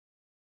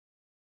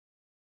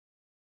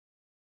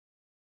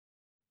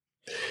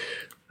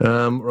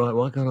Right,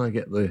 why can't I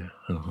get the...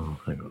 Oh,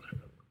 hang on.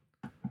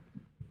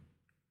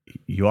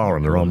 You are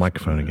on the wrong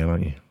microphone again,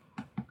 aren't you?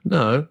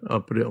 No, I'll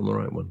put it on the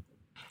right one.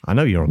 I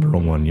know you're on the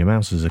wrong one. Your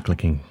mouses are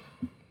clicking.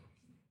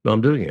 No,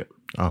 I'm doing it.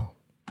 Oh.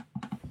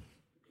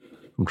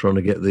 I'm trying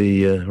to get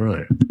the...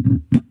 right.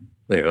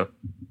 There you are.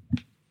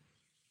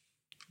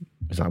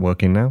 Is that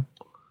working now?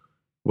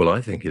 Well,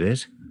 I think it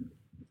is.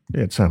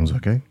 Yeah, it sounds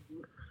okay.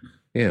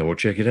 Yeah, we'll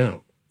check it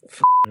out.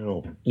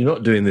 Hell. You're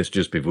not doing this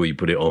just before you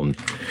put it on.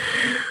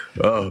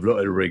 Oh, I'm not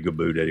in a very good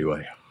mood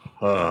anyway.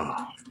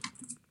 Ah.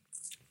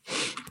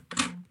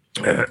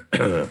 I've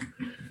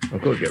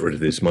got to get rid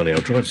of this money.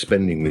 I've tried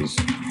spending these.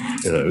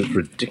 It's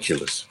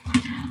ridiculous.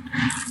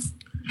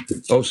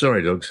 Oh,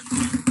 sorry, dogs.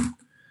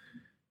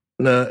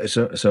 No, it's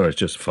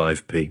just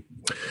 5p.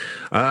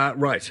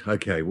 Right,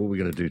 okay, what are we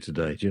going to do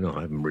today? Do you know,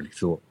 I haven't really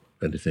thought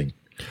anything.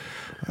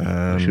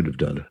 I should have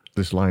done it.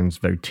 This line's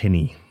very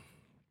tinny.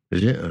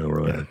 Is it? Oh,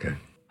 right, yeah. Okay.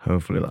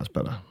 Hopefully that's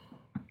better.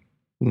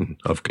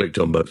 I've clicked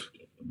on both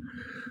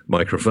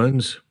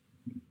microphones.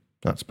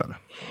 That's better.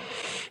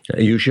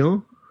 Are you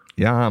sure?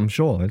 Yeah, I'm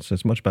sure.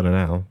 It's much better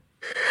now.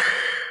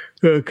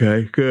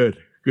 Okay, good.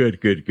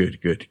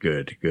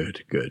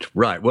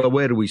 Right, well,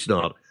 where do we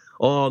start?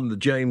 On the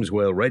James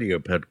Whale Radio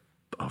pad.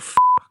 Oh, fuck.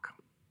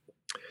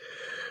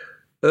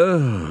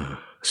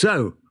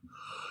 So,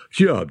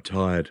 yeah, I'm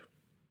tired.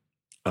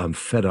 I'm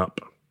fed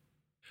up.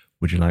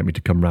 Would you like me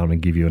to come round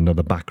and give you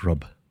another back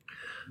rub?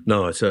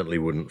 No, I certainly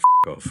wouldn't.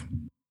 Off.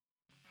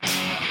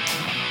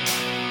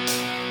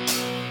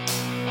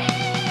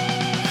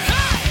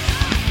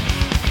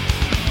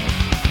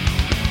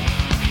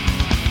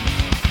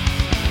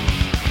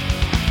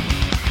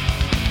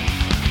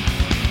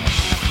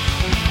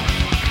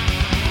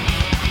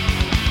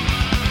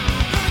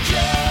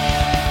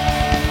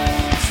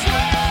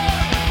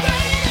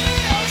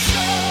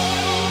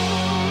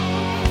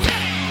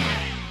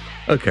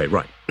 Okay,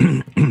 right.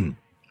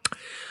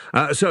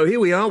 So here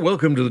we are.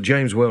 Welcome to the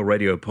James Whale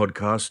Radio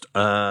podcast.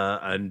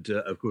 And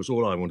of course,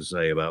 all I want to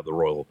say about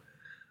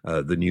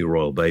the new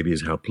royal baby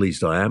is how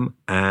pleased I am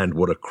and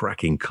what a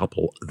cracking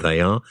couple they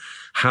are.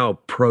 How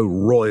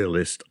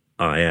pro-royalist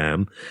I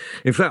am.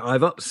 In fact,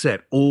 I've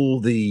upset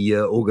all the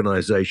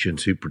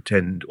organizations who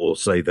pretend or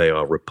say they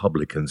are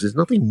Republicans. There's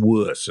nothing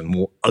worse and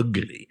more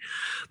ugly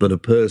than a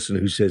person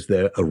who says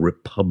they're a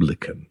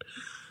Republican.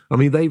 I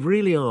mean, they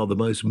really are the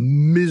most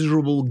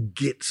miserable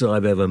gits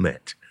I've ever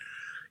met.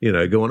 You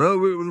know, going, oh,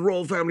 the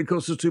royal family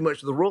costs us too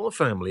much. The royal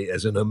family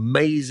as an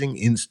amazing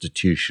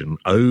institution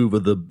over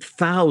the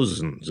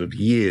thousands of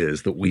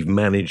years that we've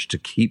managed to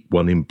keep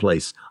one in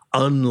place,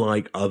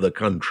 unlike other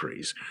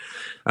countries.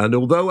 And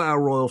although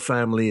our royal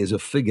family is a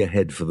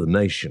figurehead for the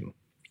nation,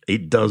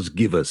 it does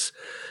give us,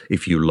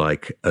 if you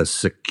like, a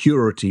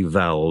security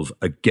valve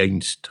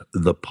against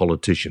the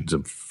politicians.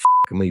 And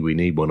fuck me, we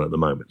need one at the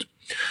moment.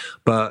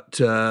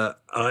 But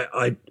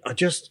I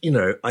just,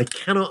 I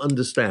cannot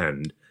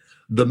understand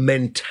the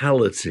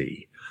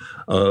mentality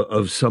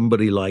of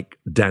somebody like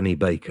Danny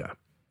Baker.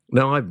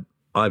 Now,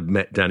 I've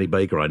met Danny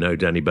Baker. I know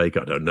Danny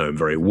Baker. I don't know him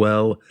very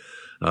well.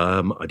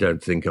 I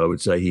don't think I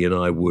would say he and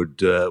I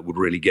would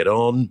really get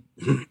on.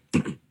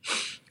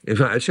 In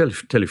fact, I'll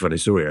tell you a funny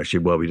story, actually.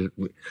 Well,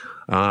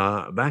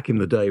 back in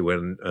the day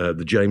when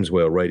the James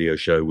Whale Radio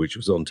Show, which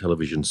was on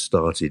television,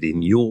 started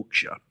in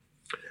Yorkshire,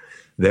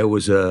 there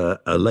was a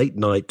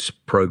late-night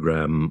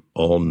program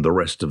on the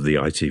rest of the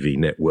ITV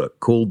network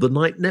called The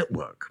Night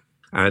Network.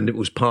 And it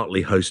was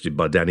partly hosted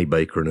by Danny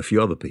Baker and a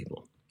few other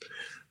people.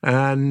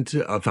 And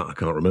I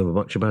can't remember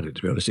much about it,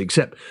 to be honest,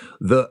 except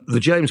the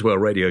James Whale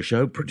Radio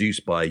Show,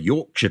 produced by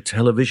Yorkshire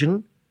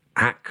Television,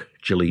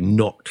 actually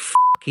knocked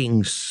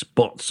fucking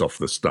spots off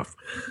the stuff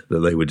that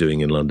they were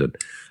doing in London.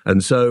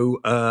 And so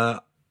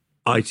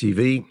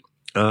ITV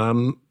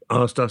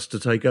asked us to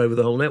take over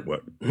the whole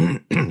network,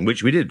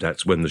 which we did.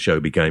 That's when the show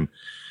became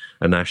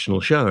a national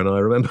show. And I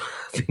remember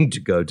having to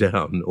go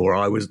down, or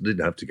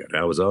didn't have to go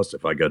down. I was asked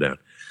if I go down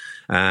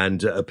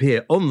and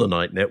appear on the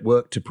Night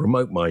Network to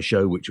promote my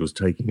show, which was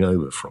taking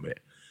over from it.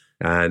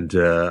 And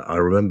I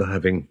remember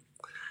having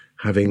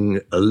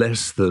a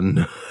less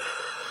than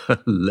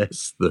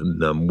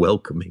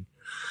welcoming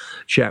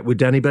chat with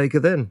Danny Baker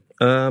then.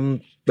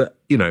 But,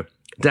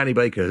 Danny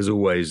Baker has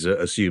always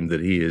assumed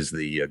that he is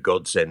the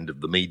godsend of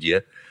the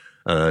media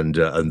and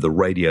the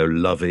radio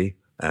lovey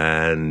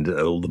and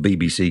all the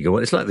BBC go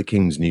on. It's like the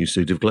King's new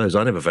suit of clothes.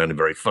 I never found him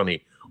very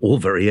funny or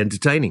very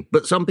entertaining,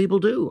 but some people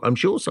do. I'm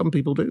sure some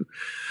people do.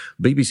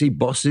 BBC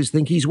bosses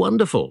think he's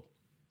wonderful.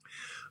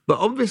 But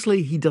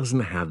obviously he doesn't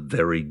have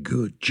very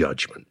good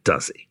judgment,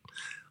 does he?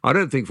 I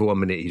don't think for 1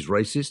 minute he's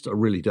racist. I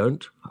really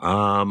don't.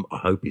 I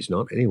hope he's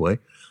not. Anyway,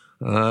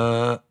 he's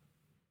a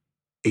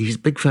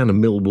big fan of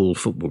Millwall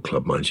Football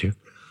Club, mind you.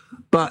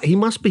 But he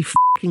must be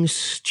fucking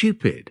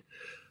stupid.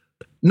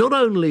 Not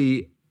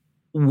only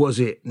was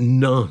it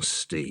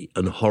nasty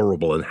and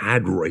horrible and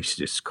had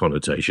racist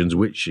connotations,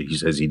 which he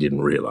says he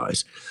didn't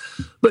realise,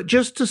 but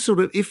just to sort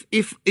of,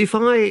 if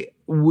I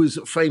was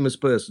a famous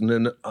person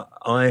and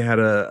I had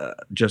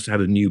just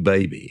had a new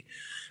baby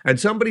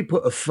and somebody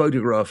put a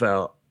photograph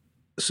out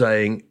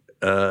saying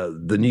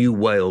the new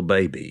whale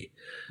baby,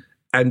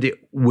 and it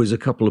was a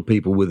couple of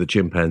people with a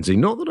chimpanzee.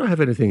 Not that I have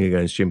anything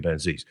against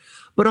chimpanzees,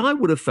 but I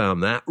would have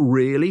found that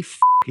really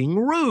fucking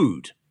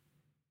rude.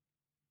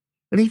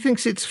 And he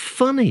thinks it's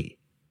funny.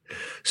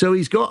 So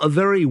he's got a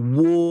very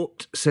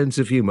warped sense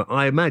of humour.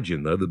 I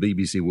imagine, though, the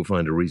BBC will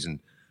find a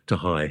reason to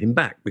hire him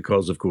back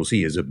because, of course,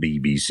 he is a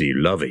BBC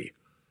lovey.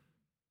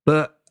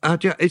 But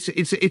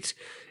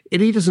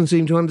he doesn't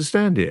seem to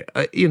understand it.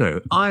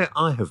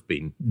 I have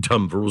been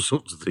dumb for all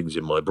sorts of things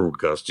in my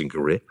broadcasting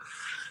career.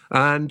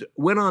 And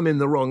when I'm in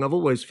the wrong, I've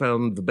always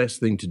found the best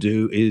thing to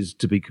do is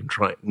to be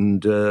contrite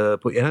and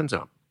put your hands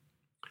up.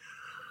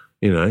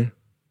 You know,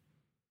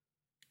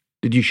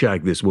 did you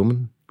shag this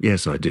woman?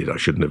 Yes, I did. I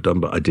shouldn't have done,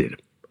 but I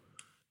did.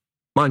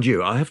 Mind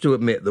you, I have to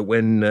admit that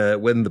when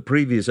the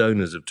previous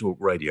owners of Talk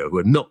Radio, who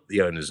are not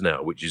the owners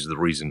now, which is the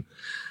reason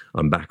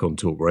I'm back on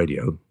Talk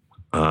Radio,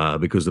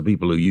 because the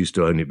people who used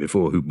to own it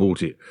before, who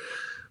bought it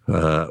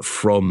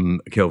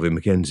from Kelvin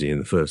Mackenzie in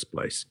the first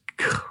place,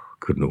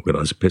 couldn't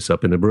organise a piss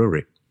up in a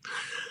brewery.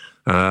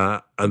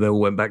 And they all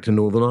went back to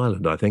Northern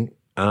Ireland, I think.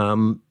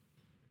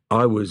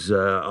 I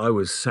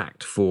was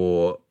sacked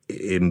for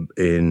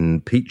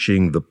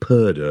impeaching the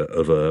purder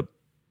of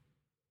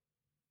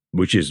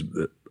which is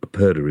a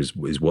purder is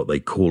what they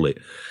call it,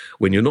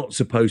 when you're not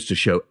supposed to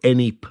show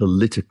any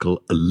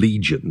political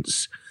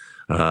allegiance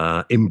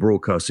in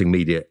broadcasting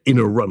media in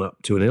a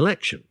run-up to an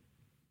election.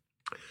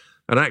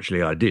 And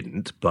actually I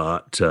didn't,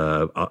 but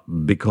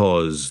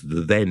because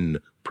the then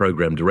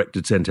programme director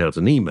had sent out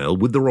an email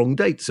with the wrong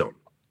dates on.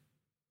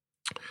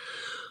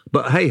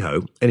 But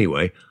hey-ho,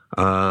 anyway,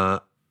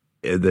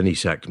 then he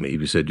sacked me.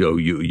 He said, "Oh,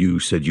 you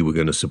said you were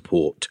going to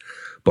support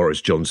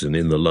Boris Johnson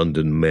in the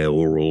London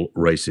mayoral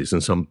races,"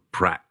 and some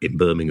prat in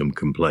Birmingham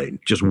complained.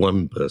 Just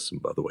one person,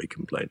 by the way,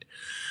 complained.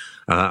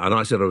 And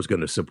I said I was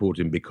going to support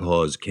him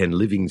because Ken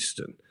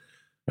Livingstone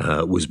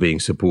was being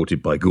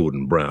supported by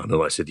Gordon Brown.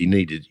 And I said, you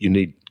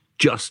need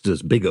just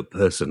as big a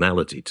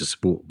personality to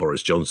support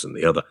Boris Johnson,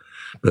 the other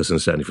person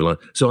standing for line.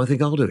 So I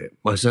think I'll do it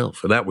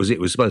myself. And that was it. It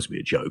was supposed to be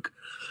a joke,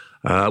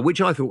 which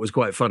I thought was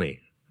quite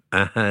funny.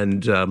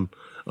 And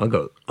I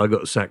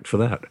got sacked for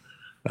that.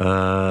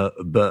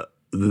 But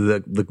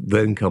the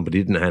then company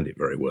didn't handle it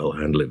very well,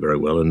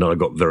 and I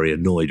got very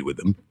annoyed with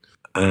them.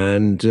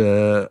 And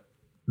the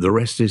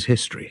rest is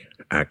history,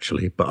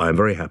 actually. But I'm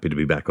very happy to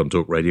be back on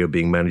Talk Radio,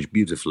 being managed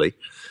beautifully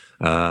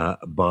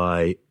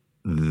by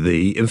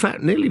in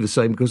fact, nearly the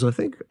same, because I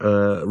think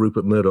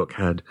Rupert Murdoch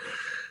had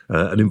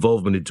an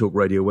involvement in Talk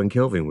Radio when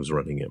Kelvin was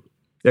running it.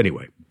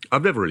 Anyway,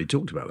 I've never really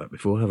talked about that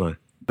before, have I?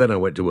 Then I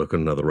went to work on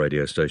another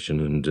radio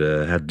station and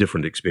had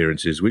different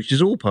experiences, which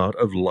is all part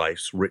of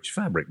life's rich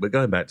fabric. But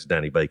going back to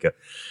Danny Baker,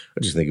 I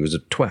just think he was a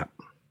twat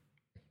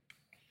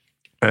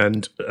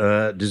and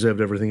deserved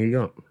everything he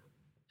got.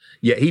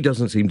 Yet he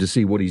doesn't seem to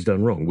see what he's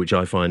done wrong, which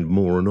I find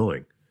more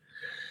annoying.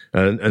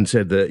 And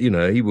said that,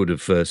 he would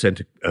have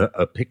sent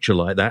a picture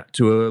like that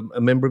to a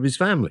member of his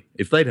family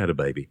if they'd had a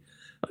baby.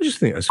 I just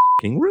think that's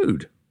fucking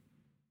rude.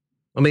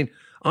 I mean,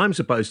 I'm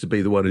supposed to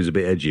be the one who's a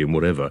bit edgy and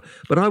whatever,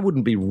 but I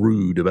wouldn't be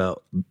rude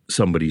about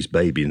somebody's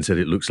baby and said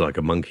it looks like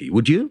a monkey,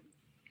 would you?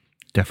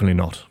 Definitely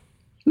not.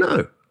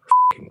 No.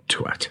 Fucking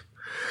twat.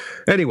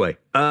 Anyway,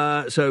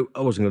 so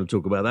I wasn't going to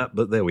talk about that,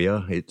 but there we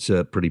are. It's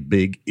pretty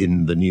big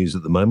in the news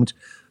at the moment.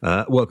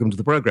 Welcome to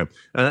the programme.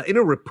 In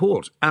a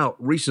report out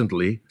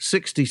recently,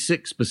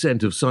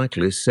 66% of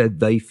cyclists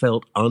said they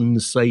felt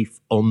unsafe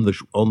on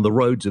the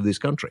roads of this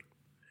country.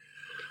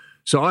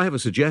 So I have a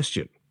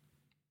suggestion.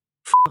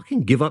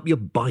 Fucking give up your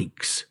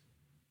bikes.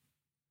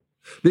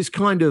 This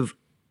kind of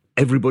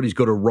everybody's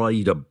got to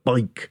ride a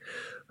bike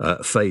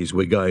phase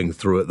we're going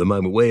through at the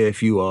moment, where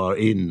if you are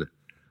in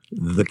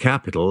the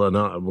capital, and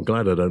I'm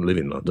glad I don't live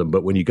in London,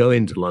 but when you go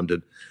into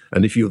London,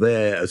 and if you're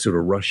there at sort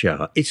of rush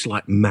hour, it's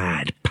like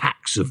mad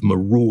packs of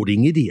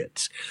marauding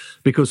idiots.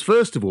 Because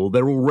first of all,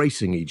 they're all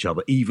racing each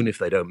other, even if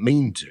they don't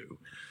mean to.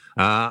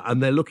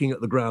 And they're looking at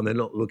the ground, they're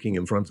not looking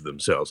in front of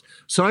themselves.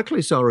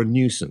 Cyclists are a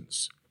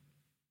nuisance.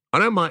 I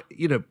don't mind,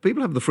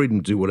 people have the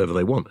freedom to do whatever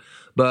they want,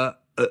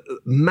 but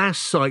mass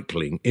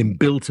cycling in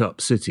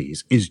built-up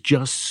cities is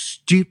just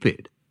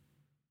stupid.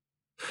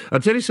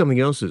 I'll tell you something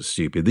else that's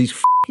stupid. These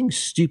fucking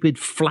stupid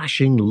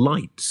flashing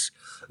lights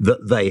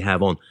that they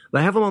have on.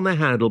 They have them on their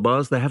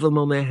handlebars, they have them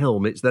on their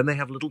helmets, then they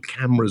have little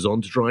cameras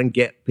on to try and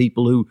get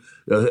people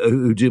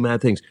who do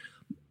mad things.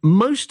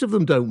 Most of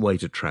them don't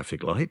wait at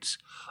traffic lights.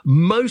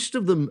 Most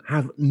of them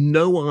have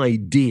no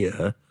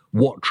idea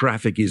what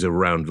traffic is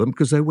around them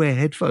because they wear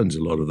headphones,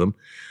 a lot of them.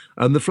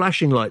 And the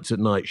flashing lights at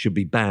night should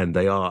be banned.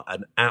 They are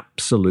an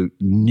absolute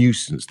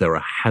nuisance. They're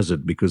a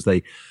hazard because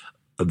they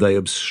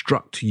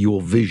obstruct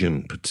your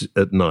vision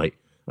at night.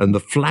 And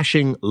the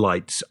flashing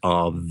lights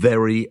are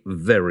very,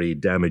 very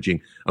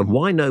damaging. And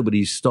why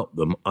nobody's stopped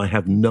them, I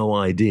have no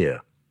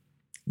idea.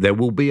 There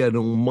will be an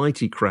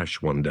almighty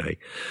crash one day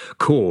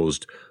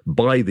caused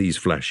by these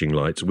flashing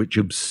lights which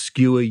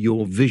obscure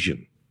your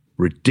vision.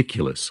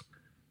 Ridiculous.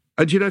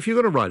 And, if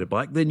you're going to ride a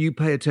bike, then you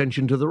pay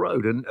attention to the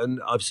road. And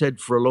I've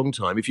said for a long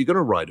time, if you're going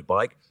to ride a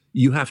bike,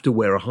 you have to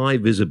wear a high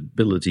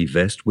visibility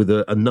vest with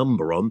a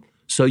number on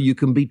so you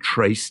can be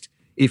traced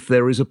if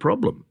there is a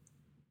problem,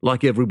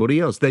 like everybody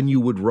else. Then you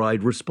would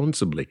ride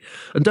responsibly.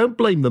 And don't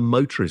blame the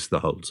motorist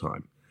the whole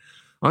time.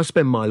 I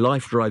spend my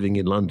life driving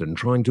in London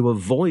trying to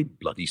avoid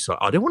bloody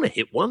I don't want to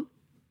hit one.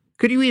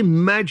 Could you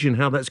imagine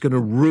how that's going to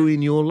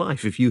ruin your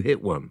life if you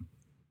hit one?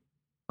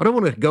 I don't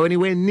want to go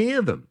anywhere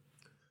near them.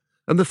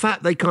 And the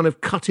fact they kind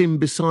of cut in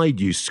beside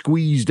you,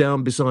 squeeze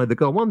down beside the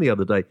car. One the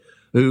other day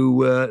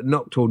who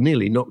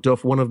nearly knocked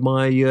off one of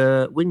my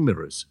wing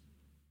mirrors.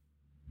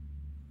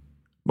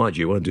 Mind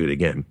you, I won't do it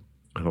again.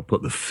 I'll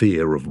put the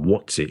fear of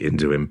what's it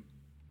into him.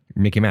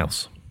 Mickey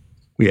Mouse.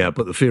 Yeah, I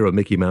put the fear of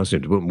Mickey Mouse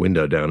into put my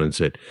window down and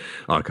said,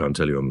 I can't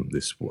tell you on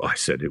this. I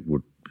said it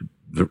would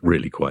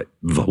really quite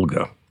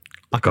vulgar.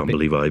 I can't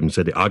believe I even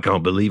said it. I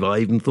can't believe I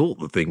even thought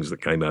the things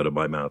that came out of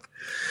my mouth.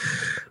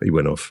 He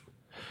went off.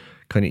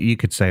 You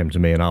could say them to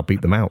me and I'll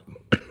beat them out.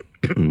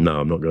 No,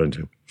 I'm not going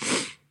to.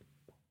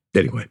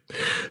 Anyway,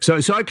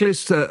 so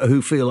cyclists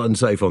who feel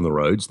unsafe on the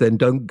roads then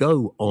don't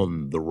go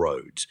on the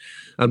roads.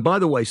 And by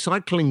the way,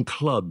 cycling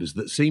clubs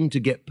that seem to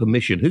get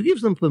permission, who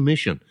gives them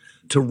permission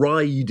to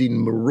ride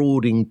in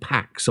marauding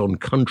packs on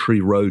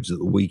country roads at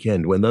the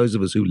weekend when those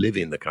of us who live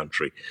in the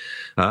country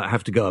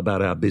have to go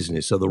about our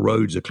business, so the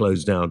roads are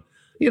closed down?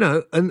 You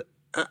know, and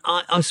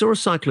I saw a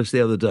cyclist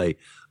the other day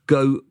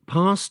go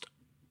past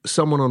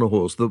someone on a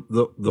horse.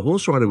 The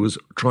horse rider was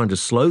trying to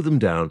slow them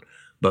down,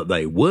 but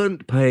they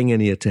weren't paying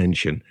any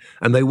attention,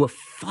 and they were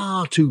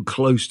far too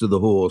close to the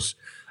horse.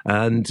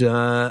 And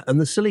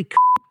the silly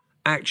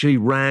actually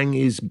rang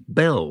his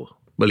bell.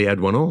 Well, he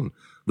had one on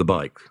the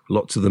bike.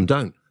 Lots of them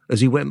don't.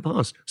 As he went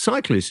past.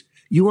 Cyclists,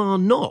 you are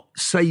not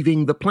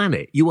saving the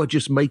planet. You are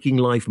just making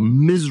life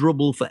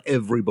miserable for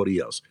everybody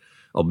else.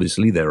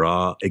 Obviously, there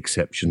are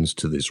exceptions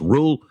to this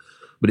rule,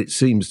 but it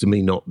seems to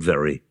me not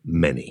very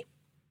many.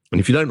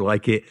 And if you don't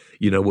like it,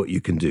 you know what you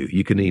can do.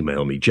 You can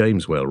email me,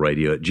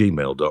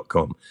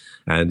 jameswellradio@gmail.com.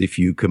 And if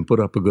you can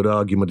put up a good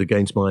argument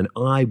against mine,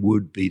 I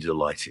would be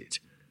delighted.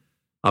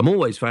 I'm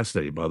always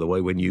fascinated, by the way,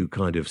 when you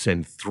kind of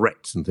send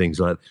threats and things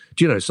like that.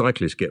 Do you know,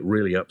 cyclists get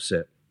really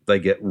upset. They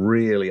get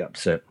really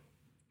upset.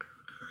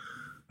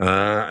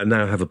 And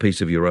now have a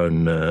piece of your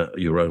own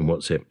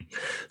what's it.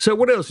 So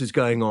what else is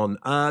going on?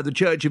 The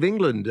Church of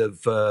England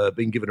have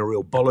been given a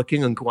real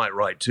bollocking, and quite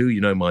right too.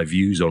 You know my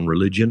views on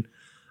religion.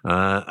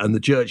 And the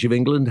Church of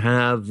England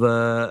have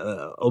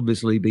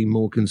obviously been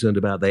more concerned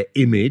about their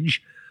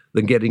image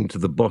than getting to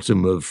the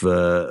bottom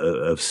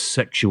of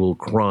sexual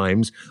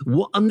crimes.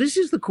 And this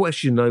is the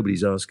question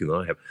nobody's asking that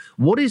I have.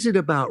 What is it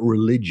about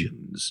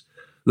religions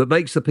that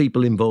makes the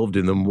people involved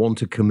in them want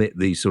to commit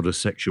these sort of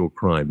sexual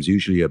crimes,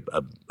 usually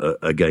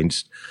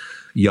against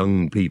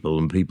young people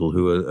and people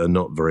who are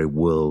not very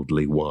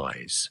worldly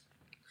wise?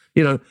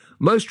 You know,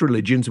 most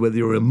religions, whether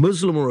you're a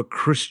Muslim or a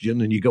Christian,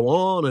 and you go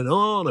on and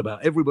on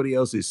about everybody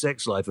else's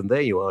sex life, and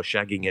there you are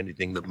shagging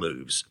anything that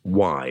moves.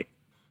 Why?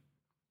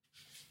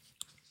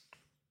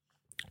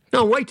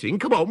 No, waiting.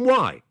 Come on,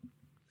 why?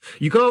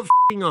 You can't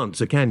f***ing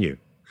answer, can you?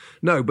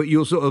 No, but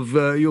you'll sort of,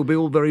 you'll be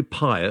all very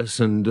pious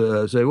and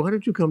say, why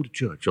don't you come to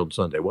church on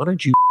Sunday? Why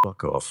don't you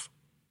fuck off?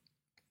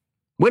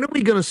 When are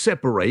we going to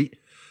separate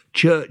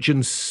church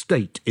and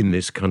state in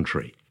this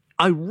country?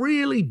 I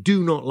really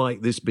do not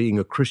like this being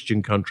a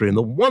Christian country. And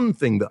the one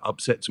thing that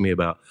upsets me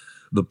about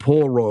the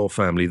poor royal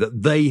family,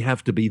 that they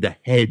have to be the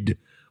head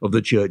of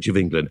the Church of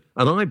England.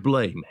 And I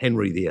blame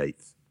Henry VIII.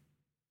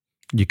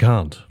 You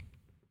can't.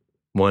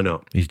 Why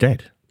not? He's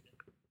dead.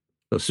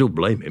 I still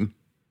blame him.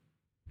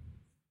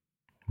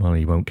 Well,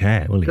 he won't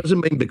care, will he?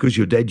 Doesn't mean because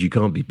you're dead you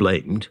can't be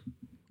blamed.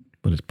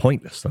 But it's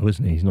pointless, though,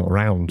 isn't he? He's not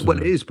around. Well,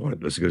 it is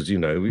pointless because, you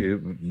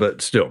know,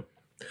 but still.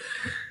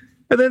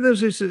 And then there's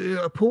this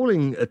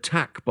appalling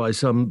attack by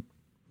some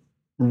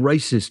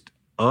racist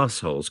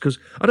arseholes, because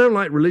I don't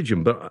like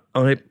religion, but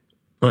I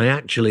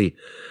actually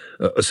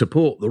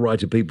support the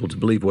right of people to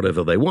believe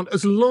whatever they want,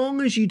 as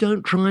long as you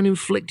don't try and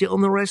inflict it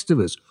on the rest of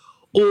us,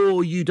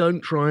 or you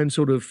don't try and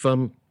sort of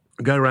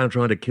go around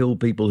trying to kill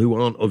people who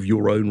aren't of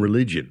your own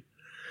religion.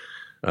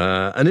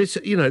 And it's,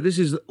 you know, this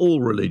is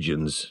all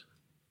religions.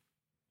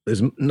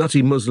 There's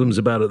nutty Muslims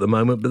about at the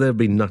moment, but there have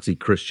been nutty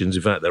Christians.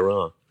 In fact, there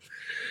are.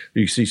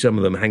 You see some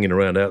of them hanging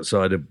around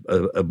outside of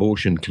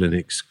abortion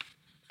clinics.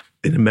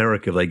 In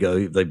America,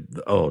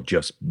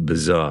 just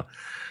bizarre.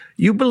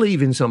 You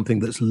believe in something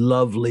that's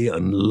lovely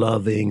and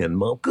loving and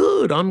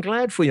good. I'm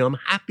glad for you. I'm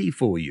happy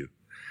for you.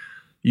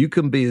 You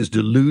can be as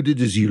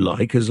deluded as you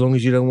like as long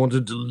as you don't want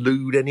to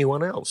delude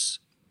anyone else.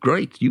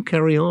 Great, you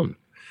carry on.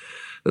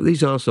 But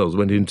these arseholes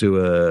went into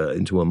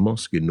a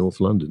mosque in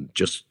North London,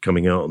 just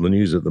coming out on the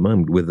news at the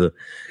moment.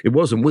 It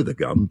wasn't with a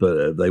gun,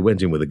 but they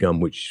went in with a gun,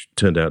 which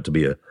turned out to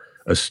be a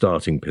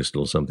starting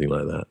pistol, something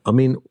like that. I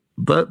mean,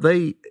 but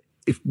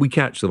if we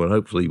catch them, and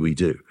hopefully we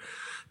do,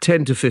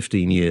 10 to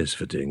 15 years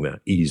for doing that,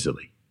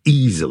 easily.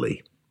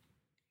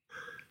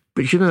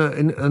 But, you know,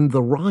 and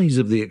the rise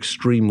of the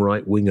extreme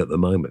right wing at the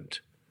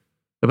moment.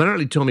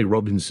 Apparently Tommy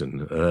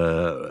Robinson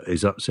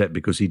is upset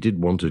because he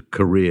did want a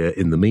career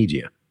in the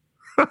media.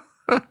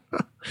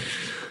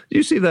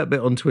 you see that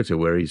bit on Twitter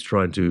where he's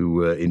trying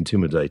to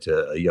intimidate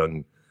a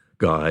young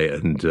guy,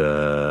 and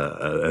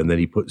then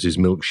he puts his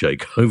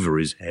milkshake over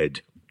his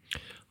head?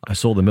 I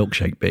saw the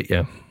milkshake bit,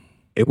 yeah.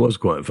 It was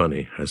quite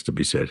funny, has to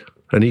be said.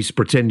 And he's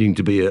pretending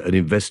to be an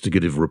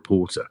investigative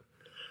reporter.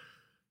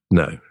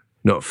 No,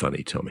 not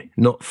funny, Tommy.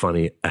 Not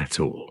funny at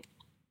all.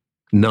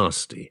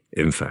 Nasty,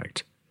 in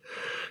fact.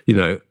 You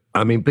know,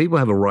 I mean, people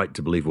have a right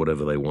to believe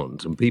whatever they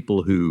want. And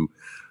people who,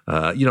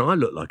 I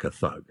look like a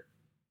thug.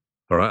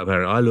 All right,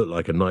 I look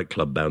like a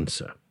nightclub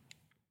bouncer.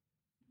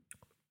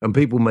 And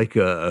people make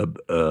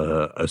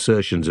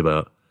assertions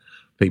about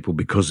people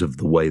because of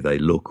the way they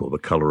look or the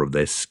colour of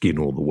their skin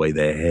or the way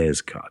their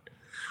hair's cut.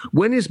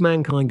 When is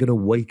mankind going to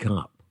wake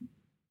up?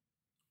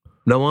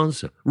 No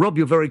answer. Rob,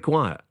 you're very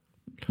quiet.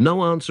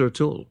 No answer at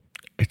all.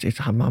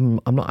 I'm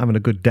not having a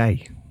good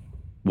day.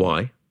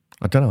 Why?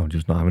 I don't know. I'm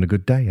just not having a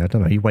good day. I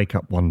don't know. You wake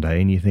up one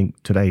day and you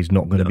think today's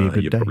not going to be a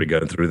good you're day. You're probably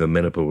going through the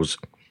menopause.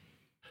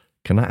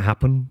 Can that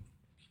happen?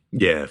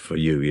 Yeah, for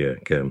you, yeah,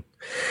 it can.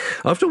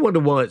 I often wonder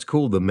why it's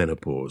called the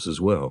menopause as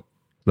well.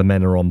 The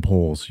men are on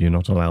pause. You're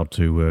not allowed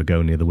to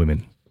go near the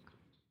women.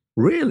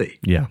 Really?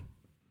 Yeah.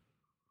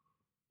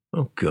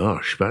 Oh,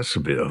 gosh, that's a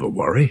bit of a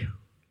worry.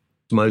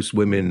 Most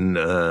women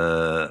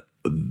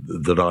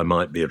that I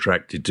might be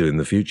attracted to in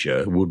the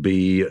future would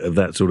be of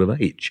that sort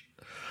of age.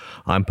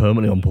 I'm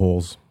permanently on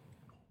pause.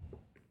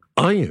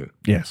 Are you?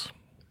 Yes.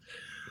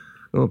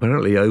 Well,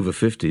 apparently over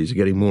 50s are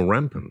getting more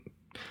rampant.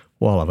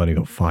 Well, I've only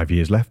got 5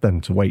 years left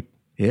then to wait.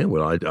 Yeah,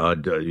 well, but,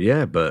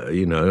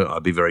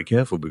 I'd be very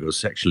careful because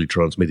sexually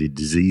transmitted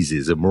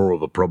diseases are more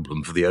of a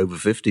problem for the over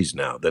 50s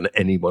now than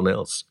anyone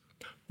else.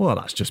 Well,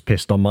 that's just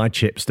pissed on my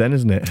chips then,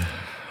 isn't it?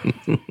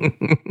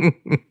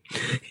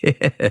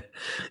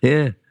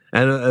 Yeah.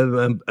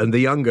 And the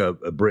younger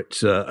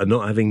Brits are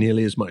not having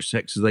nearly as much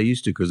sex as they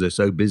used to because they're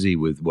so busy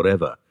with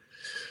whatever.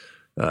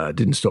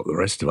 Didn't stop the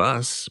rest of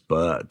us,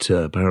 but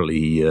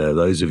apparently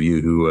those of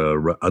you who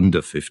are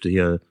under 50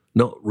 are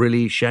not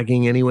really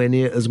shagging anywhere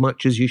near as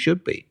much as you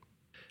should be.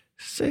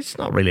 It's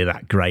not really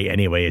that great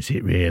anyway, is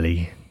it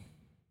really?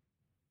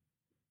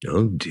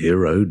 Oh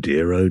dear, oh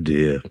dear, oh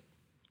dear.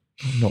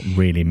 I'm not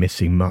really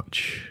missing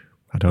much.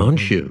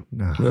 Aren't you?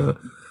 No.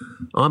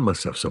 I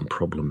must have some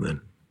problem then.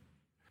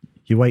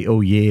 You wait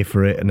all year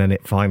for it and then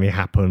it finally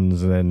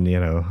happens and then,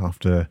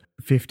 after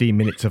 15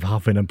 minutes of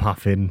huffing and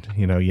puffing,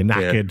 you're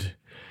knackered. Yeah.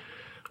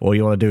 All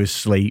you want to do is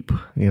sleep,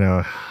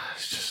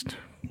 it's just...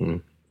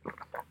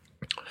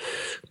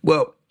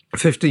 Well,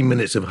 15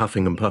 minutes of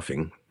huffing and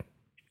puffing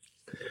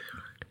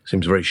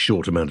seems a very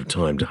short amount of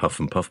time to huff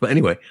and puff. But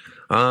anyway,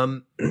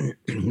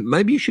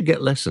 maybe you should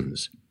get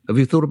lessons. Have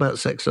you thought about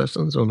sex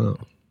lessons or not?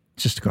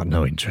 Just got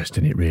no interest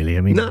in it, really.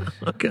 I mean... No,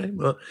 okay.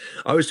 Well,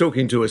 I was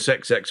talking to a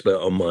sex expert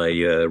on my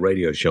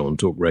radio show on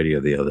Talk Radio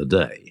the other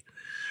day,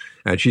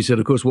 and she said,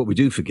 of course, what we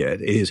do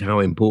forget is how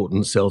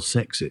important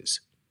self-sex is.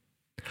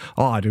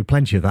 Oh, I do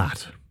plenty of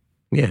that.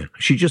 Yeah,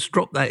 she just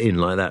dropped that in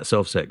like that,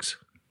 self-sex,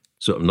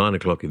 sort of 9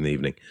 o'clock in the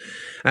evening.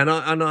 And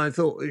I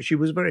thought she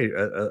was very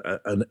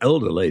an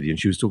elder lady, and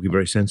she was talking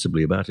very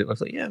sensibly about it. And I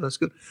thought, yeah, that's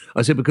good.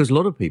 I said, because a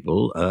lot of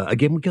people,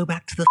 again, we go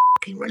back to the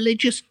fucking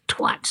religious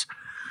twats.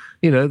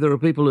 There are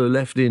people who are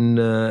left in,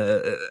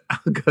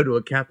 go to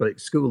a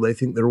Catholic school, they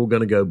think they're all going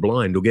to go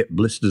blind or get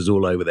blisters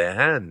all over their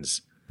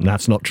hands.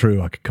 That's not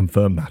true. I can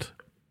confirm that.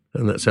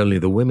 And that's only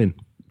the women.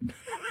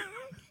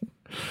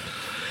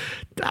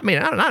 I mean,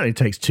 that only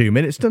takes 2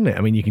 minutes, doesn't it?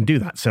 I mean, you can do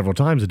that several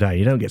times a day.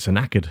 You don't get so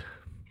knackered.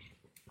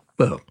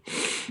 Well,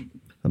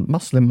 the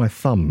muscle in my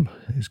thumb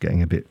is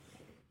getting a bit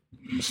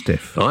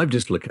stiff. I've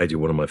dislocated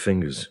one of my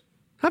fingers.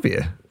 Have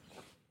you?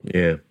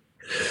 Yeah.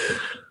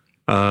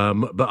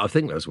 But I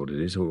think that's what it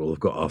is. Well, I've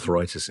got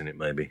arthritis in it,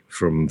 maybe,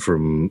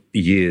 from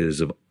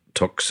years of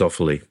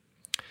toxophilia.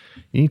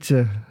 You need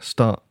to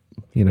start,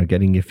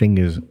 getting your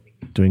fingers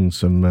doing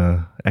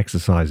some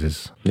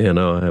exercises. Yeah,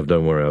 no, I have.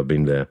 Don't worry, I've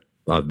been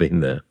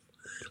there.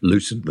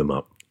 Loosened them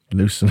up.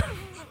 Loosen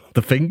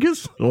the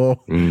fingers? Or...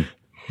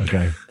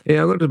 Okay.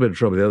 Yeah, I got into a bit of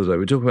trouble the other day. We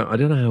were talking about, I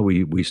don't know how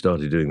we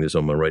started doing this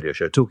on my radio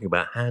show, talking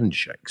about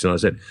handshakes. And I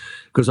said,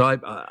 because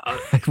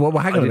well,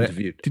 hang on a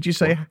minute. Did you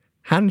say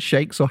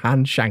handshakes or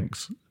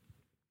handshanks?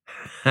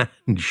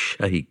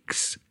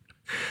 Handshakes.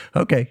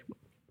 Okay,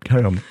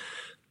 carry on.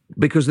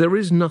 Because there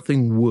is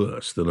nothing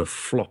worse than a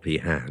floppy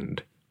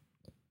hand.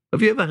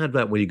 Have you ever had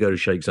that when you go to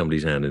shake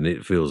somebody's hand and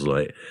it feels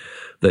like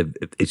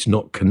it's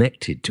not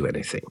connected to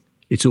anything?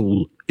 It's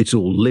all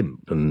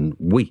limp and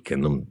weak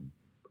and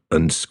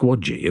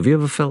squodgy. Have you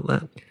ever felt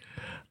that?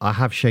 I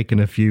have shaken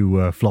a few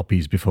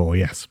floppies before,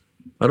 yes.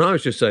 And I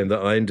was just saying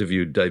that I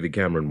interviewed David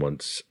Cameron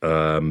once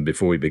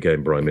before he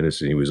became Prime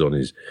Minister. He was on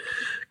his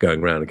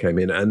going round and came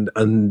in,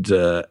 and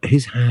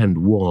his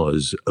hand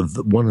was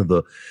one of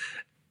the.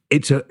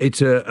 It's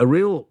a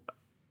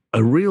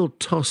real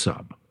toss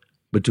up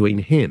between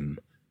him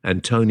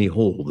and Tony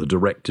Hall, the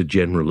Director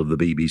General of the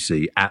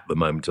BBC at the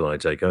moment till I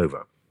take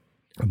over.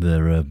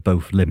 They're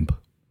both limp.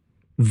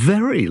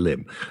 Very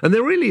limp. And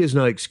there really is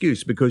no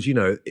excuse because,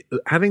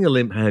 having a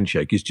limp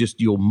handshake is just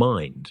your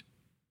mind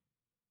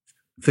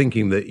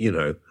thinking that,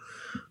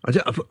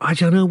 I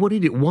don't know what he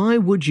did. Why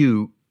would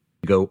you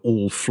go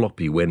all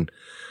floppy when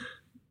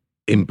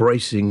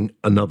embracing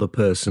another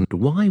person?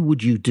 Why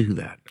would you do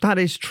that? That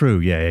is true,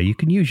 yeah. You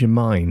can use your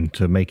mind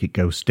to make it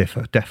go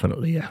stiffer,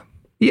 definitely, yeah.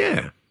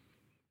 Yeah.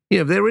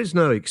 Yeah, there is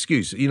no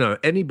excuse.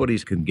 Anybody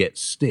can get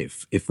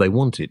stiff if they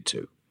wanted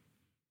to.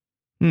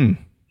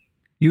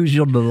 Usually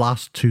on the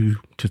last 2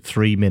 to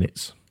 3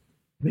 minutes.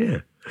 Yeah.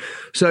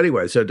 So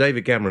anyway,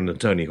 David Cameron and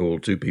Tony Hall,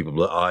 two people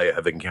that I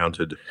have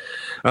encountered.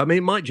 I mean,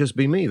 it might just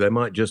be me. They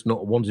might just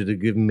not wanted to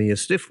give me a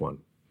stiff one.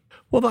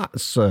 Well,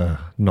 that's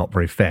not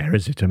very fair,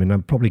 is it? I mean,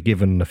 I've probably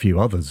given a few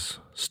others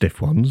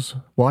stiff ones.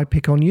 Why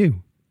pick on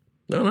you?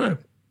 I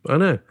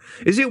know.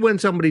 Is it when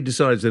somebody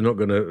decides they're not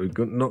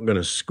going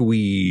to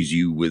squeeze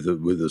you with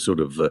a sort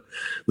of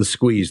the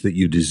squeeze that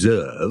you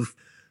deserve?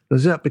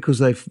 Is that because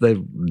they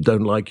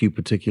don't like you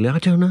particularly? I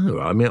don't know.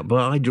 I mean, but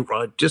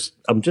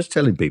I'm just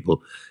telling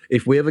people,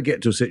 if we ever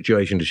get to a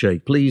situation to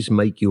shake, please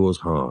make yours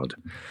hard.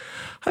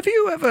 Have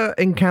you ever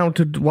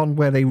encountered one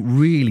where they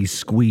really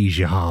squeeze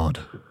you hard?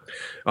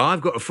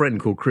 I've got a friend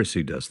called Chris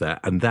who does that,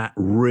 and that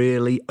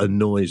really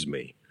annoys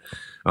me.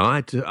 I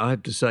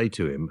had to say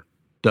to him,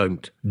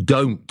 don't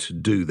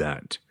do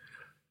that.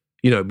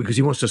 Because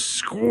he wants to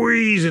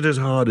squeeze it as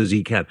hard as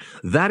he can.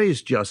 That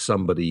is just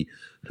somebody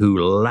who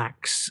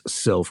lacks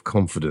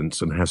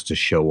self-confidence and has to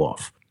show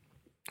off.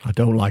 I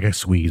don't like a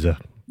squeezer.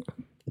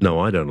 No,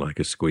 I don't like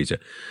a squeezer.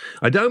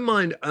 I don't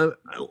mind.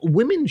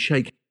 Women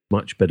shake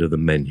much better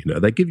than men,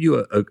 They give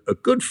you a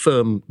good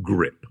firm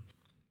grip.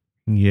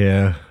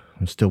 Yeah,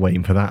 I'm still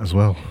waiting for that as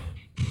well.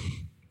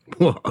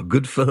 What, a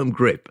good firm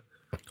grip?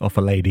 Off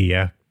a lady,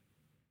 yeah.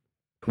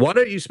 Why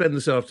don't you spend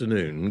this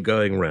afternoon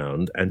going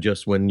round and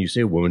just when you see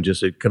a woman,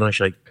 just say, "Can I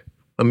shake?"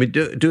 I mean,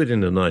 do it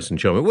in a nice and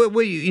charming way.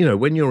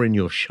 When you're in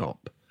your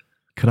shop.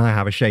 Can I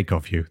have a shake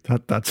off you?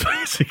 That's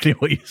basically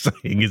what you're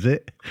saying, is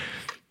it?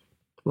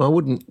 Well, I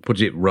wouldn't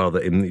put it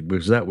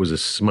because that was a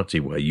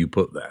smutty way you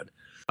put that.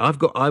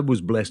 I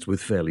was blessed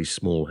with fairly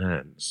small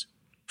hands,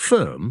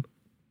 firm,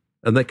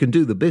 and they can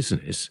do the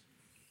business,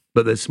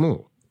 but they're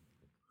small.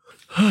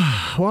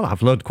 Well,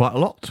 I've learned quite a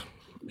lot.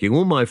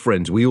 All my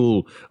friends, we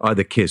all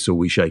either kiss or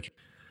we shake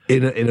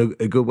in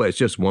a good way. It's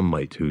just one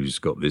mate who's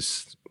got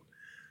this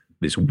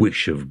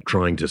wish of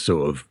trying to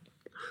sort of.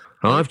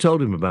 I've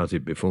told him about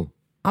it before.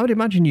 I would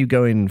imagine you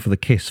go in for the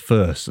kiss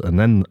first and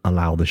then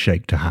allow the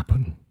shake to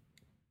happen.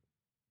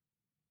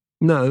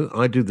 No,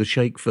 I do the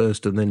shake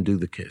first and then do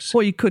the kiss.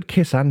 Well, you could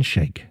kiss and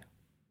shake.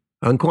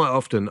 And quite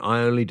often,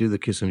 I only do the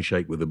kiss and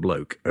shake with a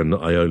bloke, and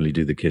I only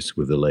do the kiss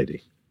with a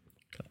lady.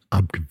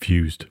 I'm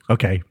confused.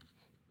 Okay.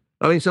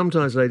 I mean,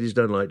 sometimes ladies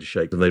don't like to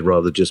shake, and they'd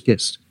rather just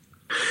kiss.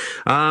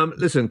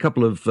 Listen, a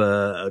couple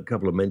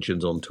of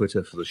mentions on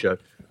Twitter for the show.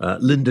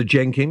 Linda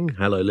Jenking,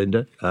 hello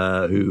Linda,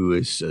 who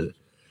is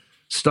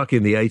stuck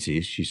in the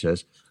 80s, she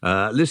says.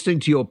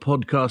 Listening to your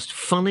podcast,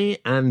 funny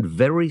and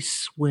very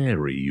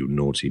sweary, you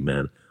naughty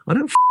man. I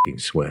don't f***ing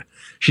swear.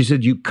 She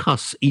said, you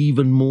cuss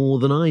even more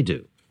than I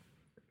do.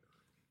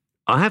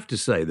 I have to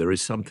say, there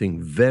is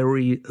something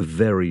very,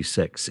 very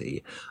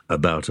sexy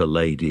about a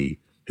lady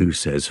who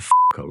says f***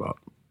 a lot.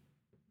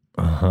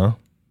 Uh-huh.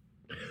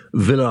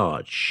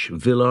 Village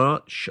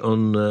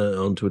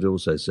on Twitter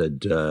also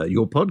said,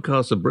 your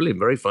podcasts are brilliant,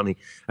 very funny,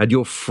 and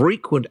your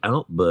frequent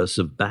outbursts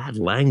of bad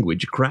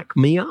language crack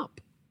me up.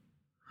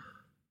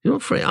 You're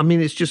not afraid? I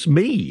mean, it's just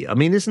me. I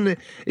mean, isn't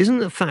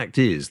the fact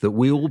is that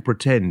we all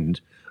pretend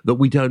that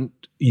we don't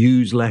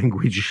use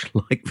language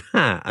like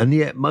that, and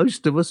yet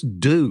most of us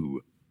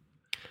do.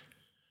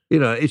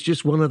 It's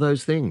just one of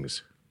those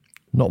things.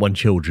 Not when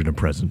children are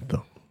present,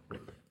 though.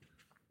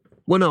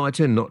 Well, no, I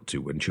tend not to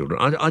when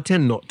children. I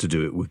tend not to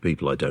do it with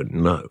people I don't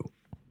know.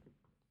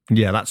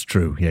 Yeah, that's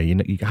true. Yeah, you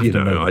have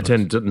to know. I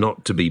tend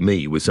not to be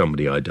me with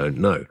somebody I don't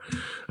know,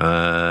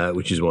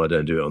 which is why I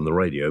don't do it on the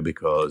radio,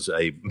 because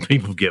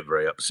people get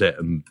very upset,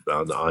 and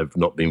I've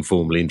not been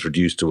formally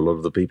introduced to a lot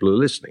of the people who are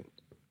listening.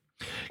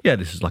 Yeah,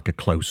 this is like a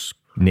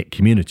close-knit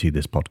community,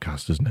 this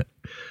podcast, isn't it?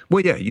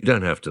 Well, yeah, you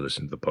don't have to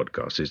listen to the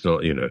podcast. It's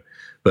not,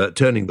 but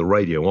turning the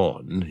radio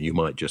on, you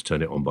might just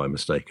turn it on by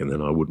mistake, and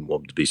then I wouldn't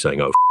want to be saying,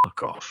 oh,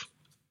 fuck off.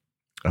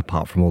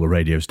 Apart from all the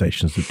radio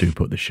stations that do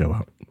put this show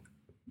out.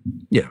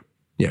 Yeah.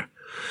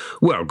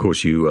 Well, of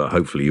course,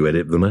 hopefully you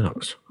edit them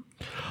out.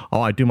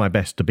 Oh, I do my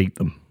best to beat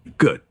them.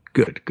 Good.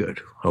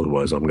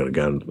 Otherwise, I'm going to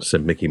go and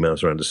send Mickey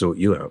Mouse around to sort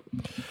you out.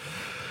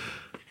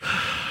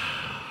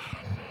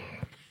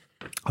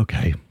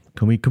 Okay.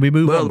 Can we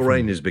move on? Well, the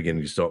rain is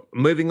beginning to stop.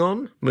 Moving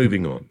on.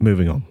 Moving on.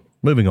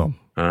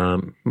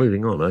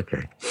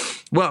 Okay.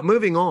 Well,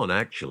 moving on,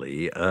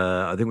 actually,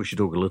 I think we should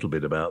talk a little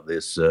bit about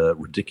this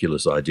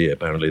ridiculous idea.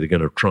 Apparently, they're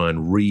going to try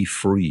and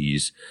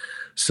refreeze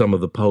some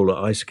of the polar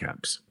ice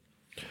caps.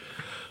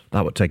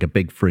 That would take a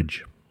big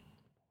fridge.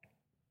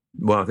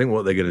 Well, I think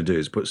what they're going to do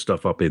is put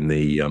stuff up in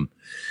the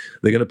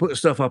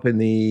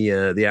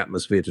the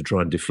atmosphere to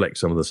try and deflect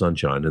some of the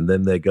sunshine, and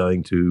then they're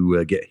going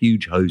to get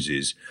huge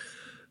hoses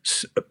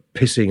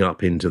pissing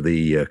up into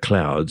the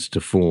clouds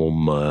to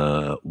form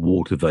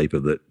water vapor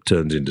that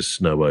turns into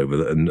snow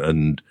over,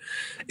 and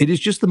it is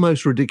just the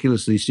most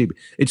ridiculously stupid.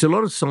 It's a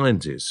lot of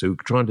scientists who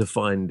are trying to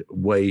find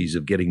ways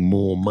of getting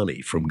more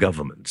money from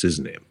governments,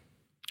 isn't it?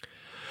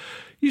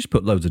 You just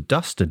put loads of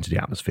dust into the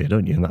atmosphere,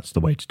 don't you? And that's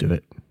the way to do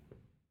it.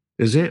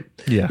 Is it?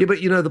 Yeah. Yeah, but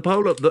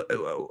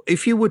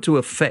if you were to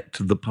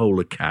affect the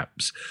polar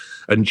caps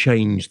and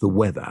change the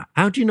weather,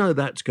 how do you know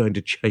that's going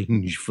to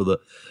change for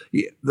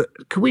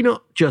can we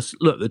not just,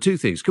 look, the two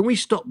things, can we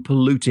stop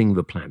polluting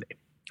the planet,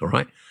 all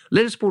right?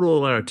 Let us put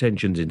all our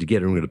attentions into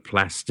getting rid of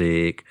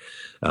plastic,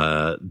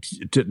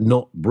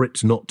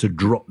 Brits not to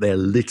drop their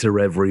litter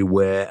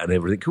everywhere and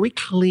everything. Can we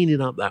clean it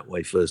up that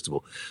way, first of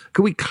all?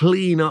 Can we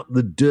clean up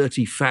the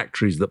dirty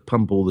factories that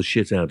pump all the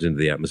shit out into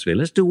the atmosphere?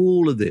 Let's do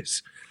all of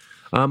this.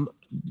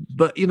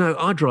 But,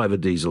 I drive a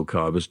diesel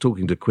car. I was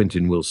talking to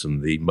Quentin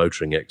Wilson, the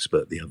motoring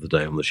expert, the other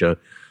day on the show,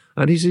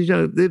 and he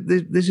said,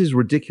 this is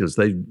ridiculous.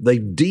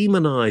 They've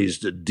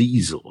demonized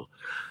diesel.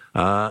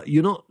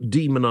 You're not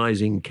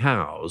demonizing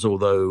cows,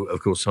 although,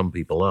 of course, some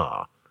people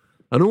are.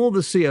 And all the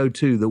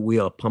CO2 that we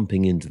are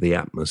pumping into the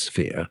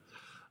atmosphere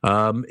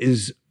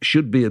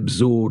should be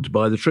absorbed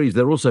by the trees.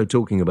 They're also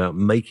talking about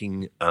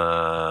making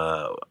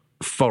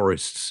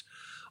forests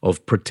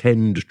of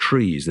pretend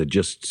trees. They're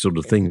just sort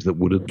of things that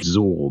would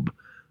absorb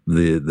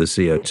the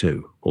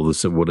CO2 or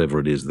whatever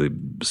it is, the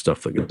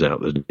stuff that comes out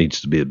that needs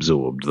to be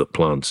absorbed, that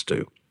plants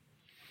do.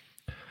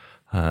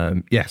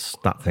 Yes,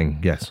 that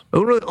thing, yes.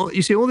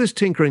 You see, all this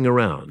tinkering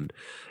around,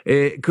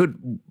 it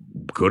could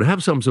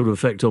have some sort of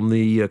effect on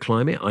the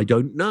climate. I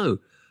don't know.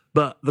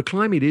 But the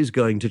climate is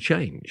going to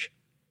change.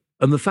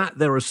 And the fact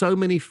there are so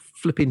many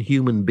flipping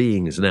human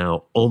beings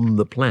now on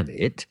the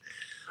planet,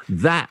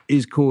 that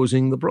is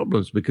causing the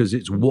problems because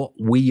it's what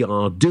we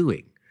are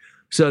doing.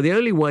 So the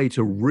only way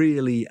to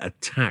really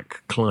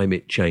attack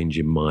climate change,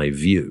 in my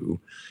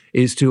view,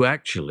 is to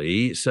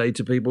actually say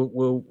to people,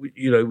 well,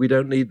 we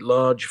don't need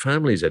large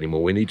families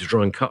anymore. We need to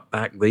try and cut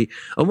back and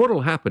what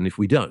will happen if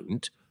we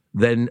don't,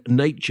 then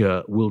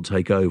nature will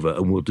take over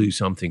and will do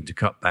something to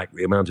cut back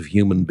the amount of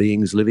human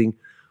beings living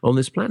on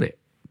this planet,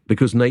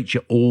 because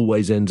nature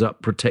always ends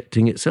up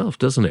protecting itself,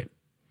 doesn't it?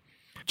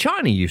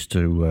 China used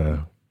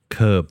to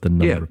curb the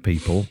number of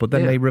people, but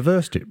then they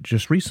reversed it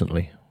just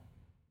recently.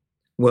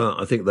 Well,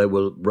 I think they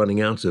were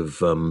running out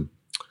of... I've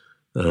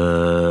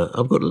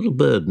got a little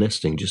bird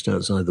nesting just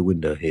outside the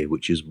window here,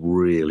 which is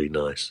really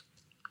nice.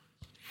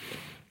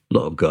 A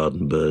lot of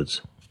garden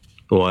birds.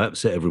 Oh, I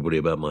upset everybody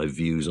about my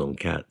views on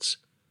cats.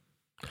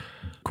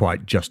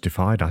 Quite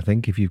justified, I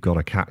think. If you've got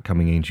a cat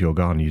coming into your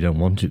garden, you don't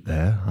want it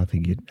there. I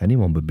think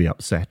anyone would be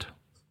upset.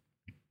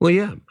 Well,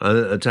 yeah,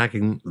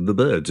 attacking the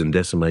birds and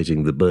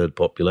decimating the bird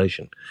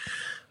population.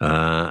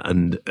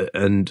 And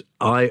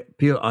I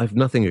have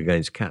nothing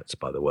against cats,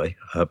 by the way.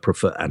 I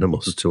prefer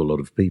animals to a lot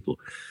of people.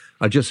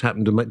 I just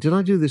happened to did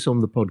I do this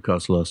on the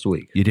podcast last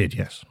week? You did,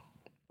 yes.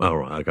 All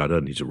right, I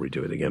don't need to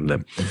redo it again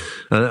then.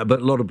 But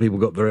a lot of people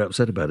got very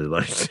upset about it,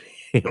 I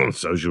see, on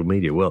social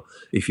media. Well,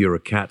 if you're a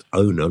cat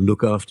owner,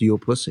 look after your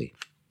pussy.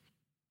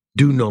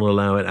 Do not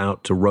allow it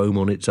out to roam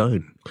on its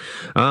own.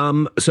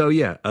 So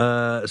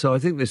I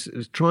think this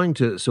is trying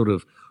to sort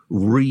of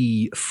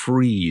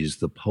refreeze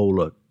the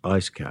polar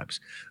ice caps.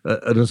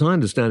 And as I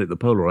understand it, the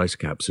polar ice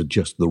caps are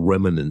just the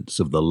remnants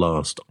of the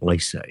last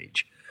ice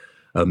age.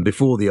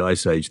 Before the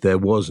ice age, there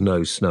was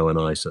no snow and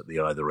ice at the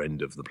either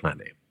end of the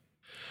planet.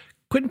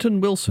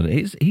 Quentin Wilson,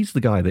 he's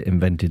the guy that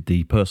invented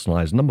the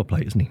personalised number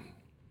plate, isn't he?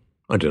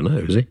 I don't know,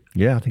 is he?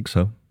 Yeah, I think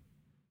so.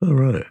 Oh,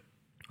 right.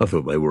 I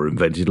thought they were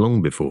invented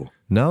long before.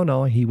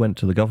 No, he went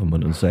to the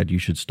government and said you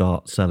should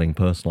start selling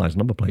personalised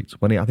number plates.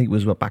 I think it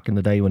was back in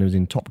the day when he was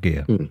in Top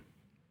Gear.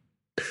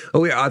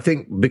 Oh, yeah, I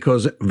think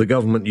because the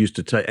government used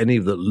to take any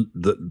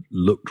that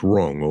looked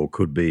wrong or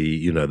could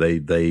be,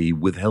 they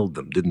withheld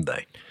them, didn't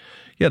they?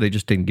 Yeah, they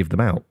just didn't give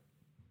them out.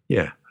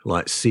 Yeah,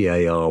 like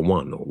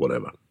CAR1 or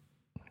whatever.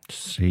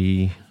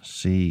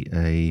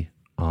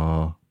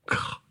 CAR...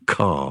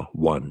 Car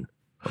 1.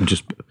 I'm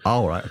just...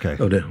 Oh, right, okay.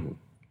 Oh, no.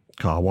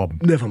 Car 1.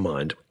 Never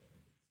mind.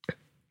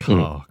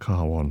 Car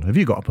 1. Have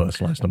you got a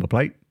personalised number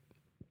plate?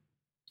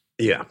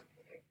 Yeah.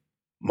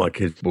 My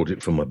kids bought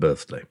it for my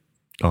birthday.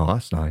 Oh,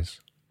 that's nice.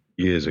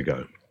 Years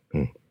ago.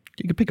 You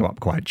can pick them up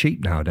quite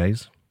cheap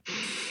nowadays.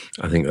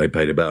 I think they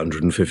paid about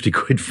 150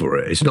 quid for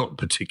it. It's not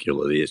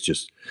particularly, it's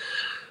just,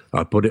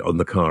 I put it on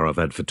the car I've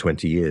had for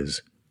 20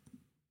 years.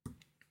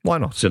 Why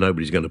not? So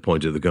nobody's going to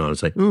point at the car and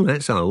say,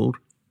 that's old.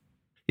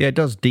 Yeah, it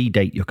does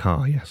de-date your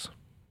car, yes.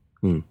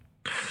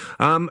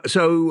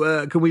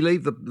 So can we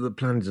leave the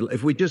planet?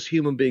 If we just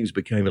human beings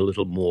became a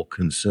little more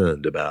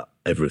concerned about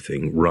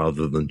everything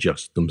rather than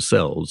just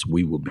themselves,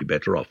 we would be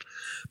better off.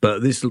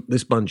 But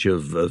this bunch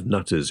of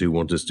nutters who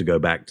want us to go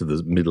back to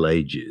the Middle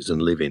Ages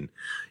and live in,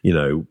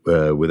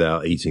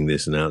 without eating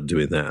this and out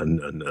doing that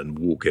and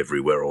walk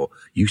everywhere or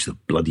use the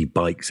bloody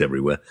bikes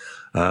everywhere,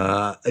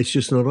 it's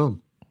just not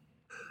on.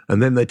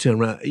 And then they turn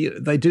around.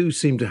 They do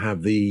seem to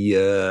have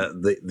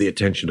the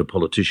attention of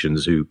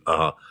politicians who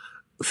are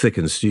thick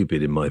and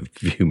stupid in my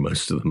view,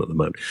 most of them at the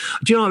moment.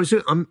 Do you know,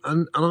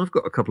 and I've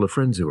got a couple of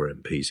friends who are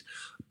MPs,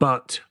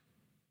 but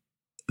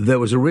there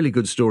was a really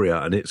good story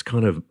out, and it's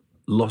kind of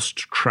lost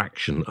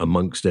traction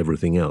amongst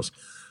everything else.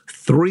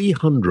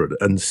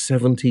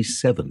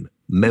 377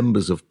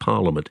 members of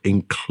parliament,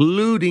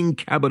 including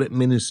cabinet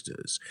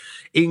ministers,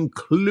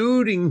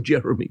 including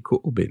Jeremy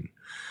Corbyn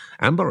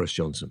and Boris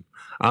Johnson,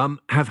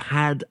 have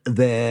had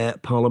their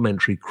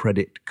parliamentary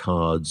credit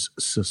cards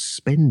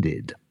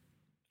suspended.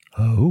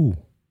 Oh.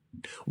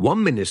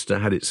 One minister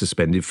had it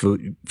suspended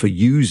for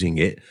using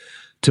it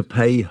to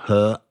pay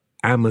her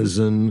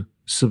Amazon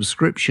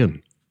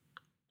subscription.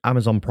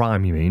 Amazon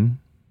Prime, you mean?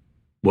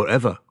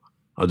 Whatever.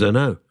 I don't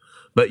know.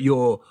 But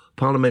your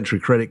parliamentary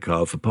credit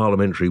card for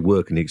parliamentary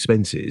work and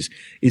expenses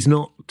is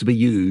not to be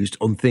used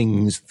on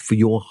things for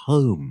your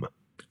home.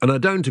 And I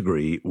don't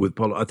agree with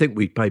I think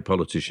we pay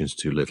politicians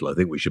too little. I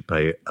think we should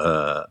pay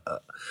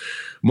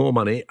more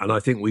money, and I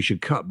think we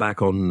should cut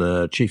back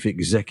on chief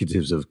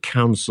executives of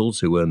councils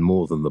who earn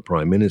more than the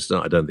Prime Minister.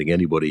 I don't think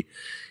anybody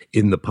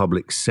in the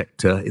public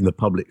sector, in the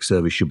public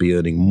service, should be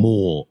earning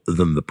more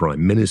than the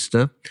Prime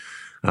Minister.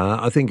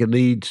 I think it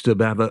needs to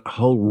have a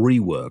whole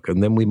rework,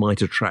 and then we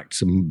might attract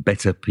some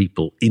better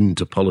people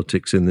into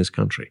politics in this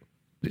country.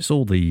 It's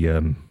all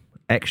the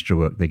extra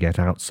work they get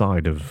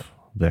outside of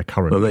their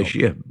current job.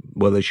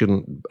 They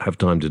shouldn't have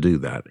time to do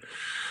that.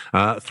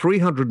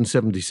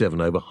 377,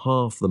 over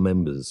half the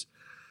members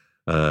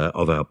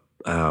of our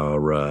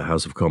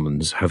House of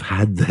Commons have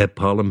had their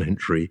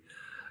parliamentary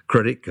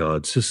credit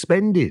cards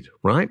suspended,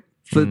 right,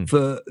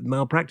 for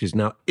malpractice.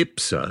 Now,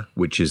 IPSA,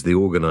 which is the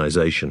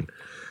organisation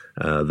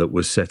that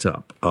was set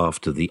up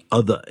after the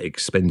other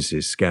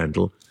expenses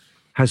scandal,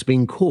 has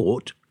been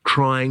caught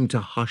trying to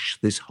hush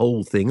this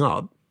whole thing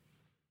up,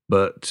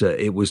 but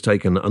it was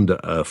taken under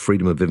a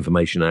Freedom of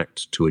Information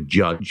Act to a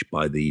judge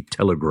by the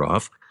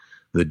Telegraph.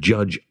 The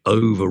judge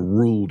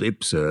overruled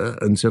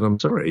IPSA and said, I'm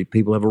sorry,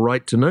 people have a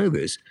right to know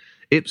this.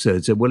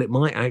 IPSA said, well, it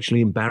might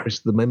actually embarrass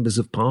the members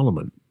of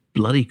Parliament.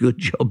 Bloody good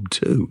job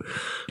too.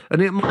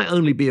 And it might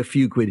only be a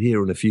few quid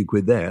here and a few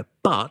quid there,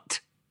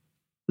 but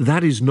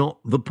that is not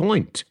the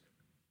point.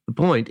 The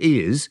point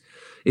is,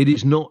 it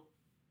is not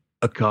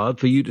a card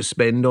for you to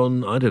spend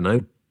on, I don't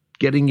know,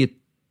 getting your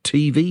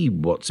TV.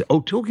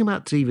 Talking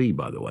about TV,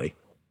 by the way.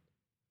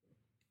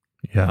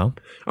 Yeah.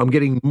 I'm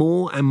getting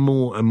more and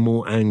more and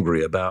more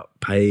angry about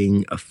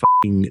paying a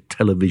fucking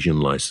television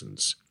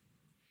license.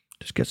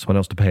 Just get someone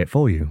else to pay it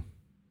for you.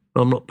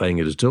 I'm not paying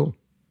it at all.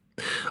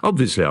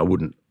 Obviously, I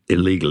wouldn't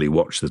illegally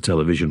watch the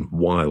television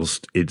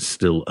whilst it's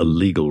still a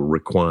legal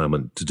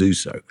requirement to do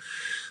so.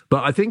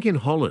 But I think in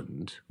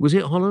Holland, was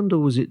it Holland or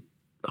was it,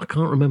 I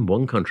can't remember,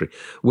 one country,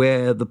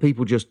 where the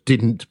people just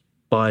didn't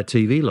buy a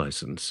TV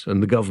license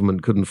and the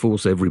government couldn't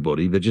force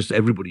everybody.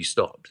 Everybody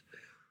stopped.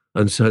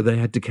 And so they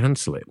had to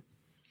cancel it.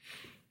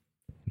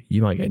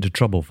 You might get into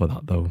trouble for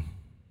that, though.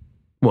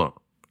 What?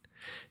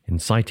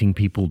 Inciting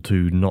people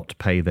to not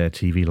pay their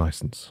TV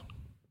license.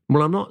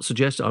 Well, I'm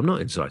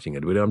not inciting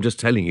anybody. I'm just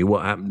telling you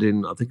what happened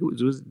in, I think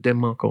it was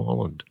Denmark or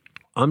Holland.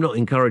 I'm not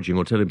encouraging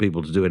or telling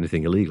people to do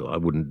anything illegal. I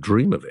wouldn't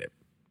dream of it.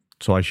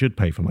 So I should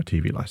pay for my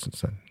TV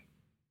license then?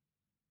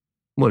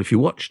 Well, if you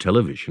watch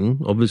television,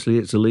 obviously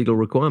it's a legal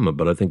requirement,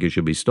 but I think it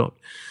should be stopped.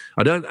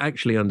 I don't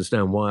actually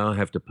understand why I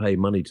have to pay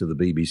money to the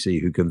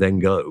BBC, who can then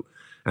go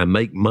and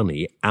make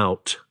money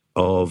out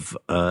of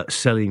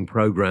selling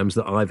programs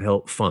that I've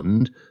helped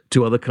fund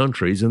to other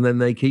countries, and then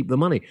they keep the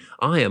money.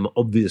 I am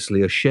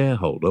obviously a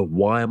shareholder.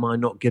 Why am I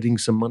not getting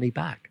some money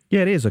back?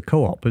 Yeah, it is a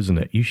co-op, isn't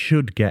it? You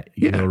should get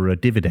your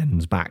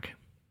dividends back.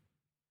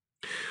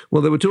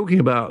 Well, they were talking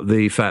about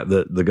the fact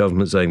that the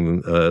government's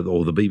saying,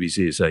 or the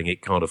BBC is saying,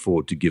 it can't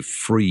afford to give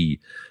free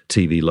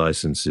TV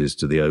licenses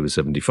to the over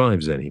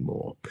 75s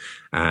anymore.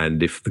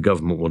 And if the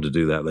government want to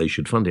do that, they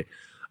should fund it.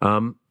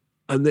 And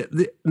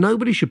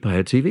nobody should pay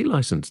a TV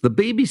license. The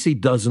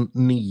BBC doesn't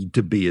need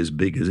to be as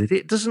big as it.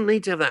 It doesn't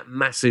need to have that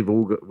massive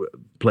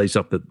place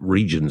up at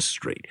Regent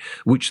Street,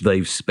 which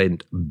they've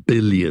spent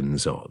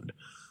billions on.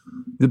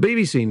 The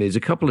BBC needs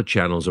a couple of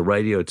channels, a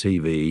radio,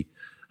 TV.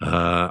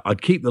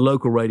 I'd keep the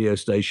local radio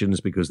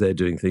stations because they're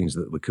doing things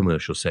that the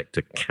commercial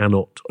sector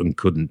cannot and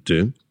couldn't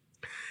do,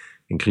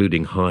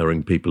 including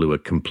hiring people who are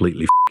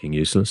completely fucking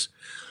useless.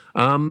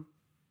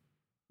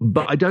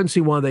 But I don't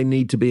see why they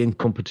need to be in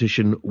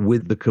competition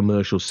with the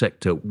commercial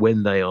sector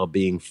when they are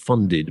being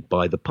funded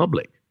by the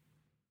public.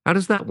 How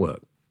does that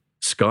work?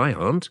 Sky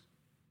aren't.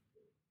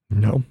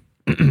 No.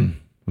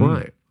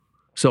 Right.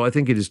 So I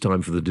think it is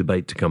time for the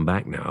debate to come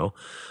back now.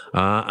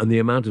 And the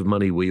amount of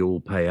money we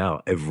all pay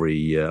out every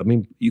year, I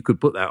mean, you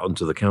could put that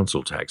onto the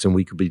council tax and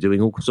we could be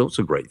doing all sorts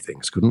of great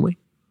things, couldn't we?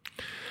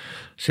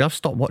 See, I've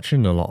stopped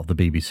watching a lot of the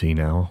BBC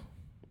now.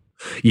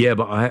 Yeah,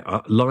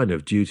 but Line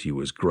of Duty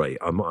was great.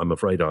 I'm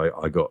afraid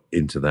I got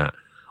into that,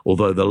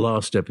 although the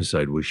last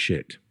episode was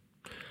shit.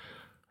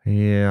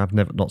 Yeah, I've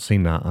not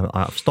seen that.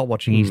 I've stopped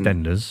watching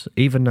EastEnders,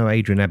 even though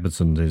Adrian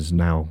Edmondson is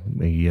now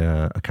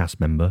a cast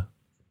member.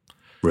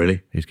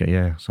 Really?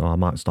 So I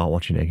might start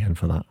watching it again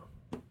for that.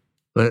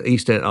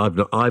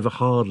 EastEnders, I've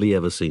hardly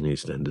ever seen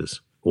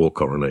EastEnders. or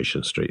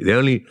Coronation Street. The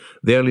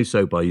only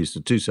soap I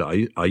used to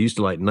so I used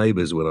to like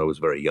Neighbours when I was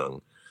very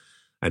young,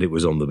 and it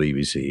was on the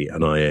BBC,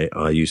 and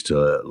I used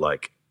to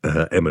like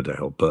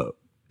Emmerdale, but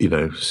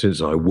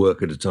since I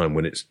work at a time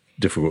when it's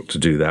difficult to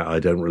do that, I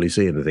don't really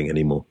see anything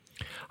anymore.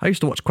 I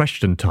used to watch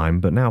Question Time,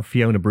 but now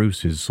Fiona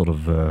Bruce is sort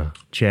of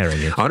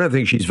chairing it. I don't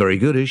think she's very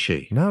good, is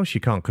she? No, she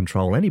can't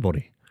control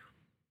anybody.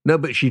 No,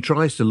 but she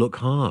tries to look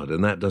hard,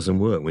 and that doesn't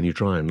work. When you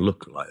try and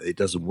look like it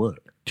doesn't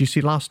work. Do you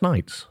see last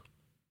night's?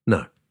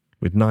 No.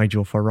 With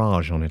Nigel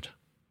Farage on it?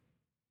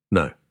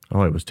 No.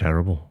 Oh, it was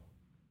terrible.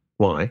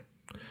 Why?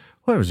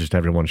 Well, it was just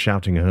everyone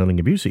shouting and hurling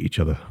abuse at each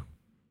other.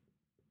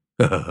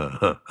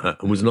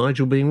 Was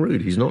Nigel being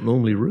rude? He's not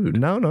normally rude.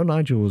 No,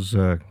 Nigel was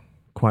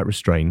quite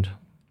restrained.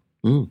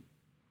 Mm.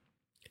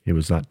 It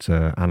was that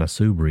Anna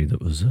Soubry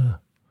that was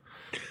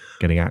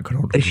getting out of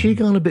control. Has she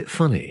gone a bit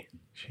funny?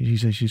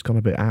 She's gone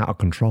a bit out of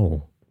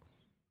control.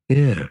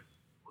 Yeah.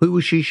 Who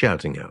was she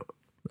shouting at?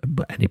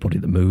 But anybody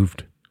that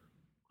moved.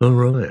 Oh,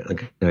 right.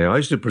 Okay. I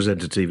used to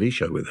present a TV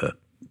show with her.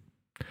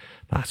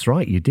 That's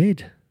right, you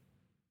did.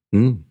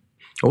 Mm.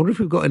 I wonder if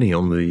we've got any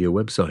on the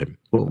website.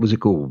 What was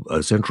it called?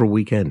 Central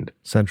Weekend.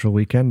 Central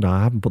Weekend.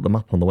 I haven't put them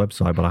up on the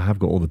website, but I have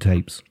got all the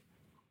tapes.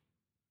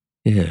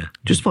 Yeah,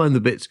 just find the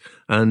bits.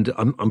 And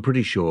I'm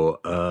pretty sure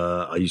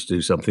I used to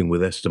do something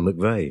with Esther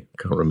McVeigh.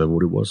 Can't remember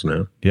what it was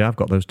now. Yeah, I've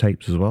got those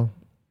tapes as well.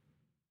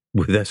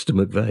 With Esther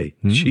McVeigh.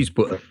 Mm. She's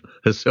put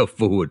herself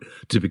forward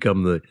to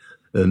become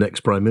the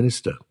next Prime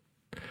Minister.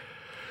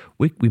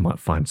 We might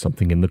find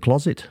something in the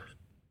closet.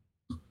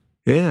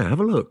 Yeah, have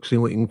a look. See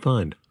what you can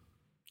find.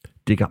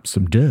 Dig up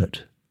some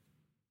dirt.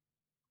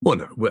 Well,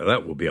 no,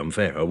 that would be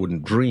unfair. I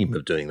wouldn't dream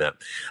of doing that.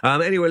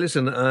 Anyway,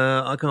 listen,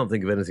 I can't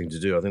think of anything to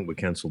do. I think we'll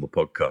cancel the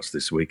podcast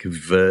this week.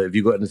 Have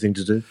you got anything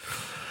to do?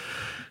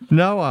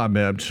 No, I've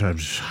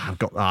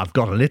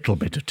got a little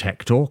bit of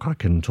tech talk. I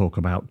can talk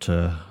about.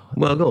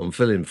 Well, go on,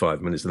 fill in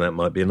 5 minutes, and that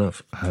might be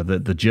enough.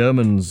 The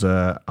Germans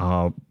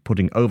are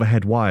putting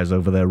overhead wires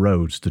over their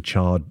roads to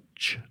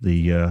charge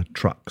the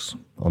trucks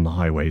on the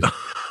highways.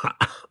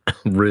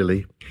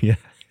 Really? Yeah.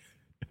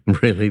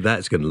 Really?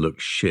 That's going to look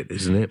shit,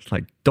 isn't it? It's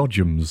like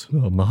dodgems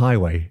on the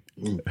highway.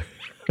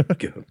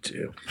 God,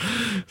 dear.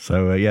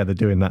 So, they're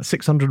doing that.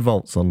 600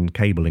 volts on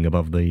cabling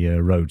above the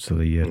road so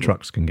the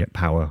trucks can get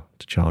power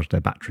to charge their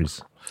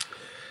batteries.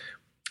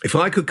 If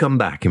I could come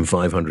back in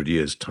 500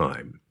 years'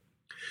 time,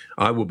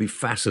 I will be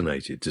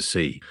fascinated to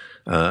see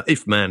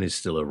if man is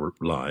still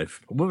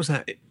alive. What was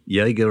that?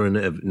 Jaeger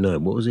and... No,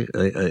 what was it?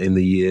 In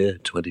the year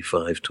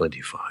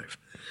 2525.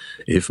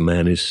 If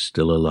man is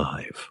still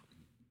alive.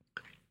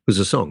 It was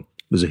a song.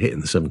 It was a hit in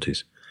the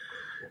 70s.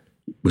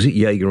 Was it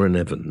Jaeger and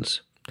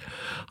Evans?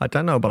 I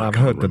don't know, but I've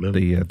heard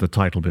the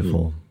title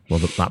before. Well,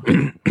 that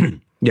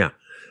bit. Yeah.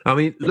 I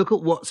mean, look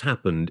at what's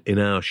happened in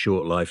our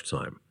short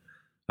lifetime.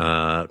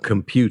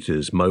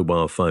 Computers,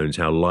 mobile phones,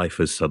 how life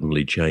has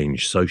suddenly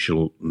changed.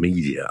 Social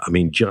media. I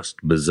mean,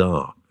 just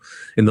bizarre.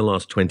 In the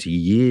last 20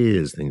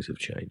 years, things have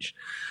changed.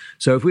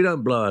 So if we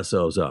don't blow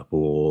ourselves up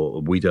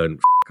or we don't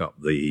f*** up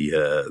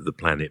the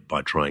planet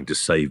by trying to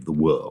save the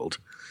world,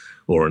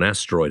 or an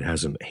asteroid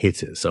hasn't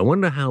hit us, I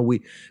wonder how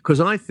because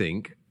I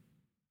think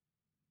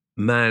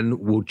man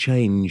will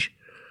change,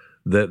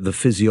 the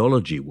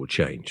physiology will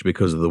change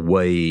because of the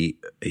way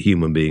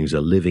human beings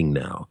are living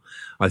now.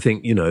 I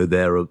think,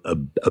 their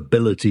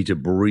ability to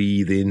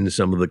breathe in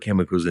some of the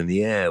chemicals in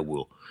the air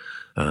will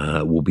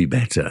be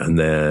better, and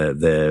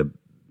their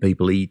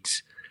people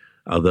eat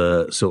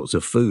other sorts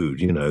of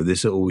food.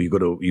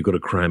 You've got to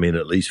cram in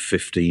at least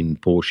 15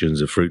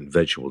 portions of fruit and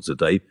vegetables a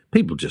day.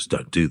 People just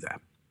don't do that.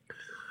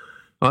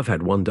 I've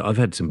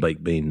had some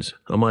baked beans.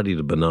 I might eat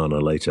a banana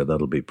later.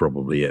 That'll be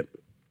probably it.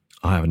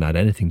 I haven't had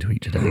anything to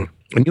eat today.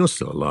 And you're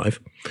still alive.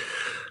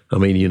 I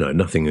mean,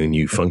 nothing in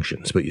you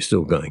functions, but you're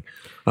still going.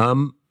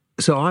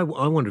 So I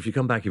wonder if you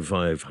come back in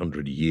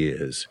 500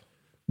 years,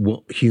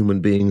 what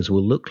human beings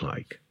will look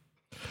like.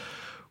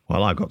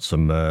 Well, I've got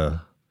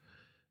some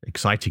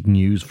exciting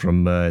news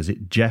from, is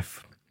it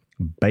Jeff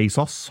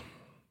Bezos?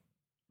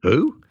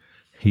 Who?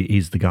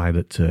 He's the guy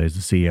that is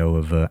the CEO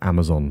of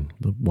Amazon,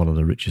 one of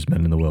the richest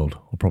men in the world,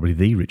 or probably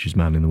the richest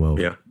man in the world.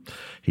 Yeah.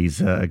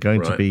 He's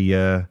going to be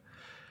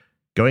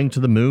going to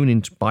the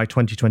moon by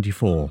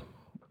 2024,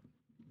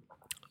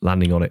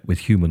 landing on it with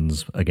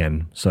humans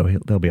again. So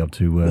they'll be able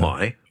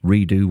to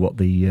redo what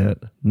the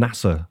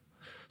NASA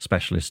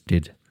specialists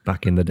did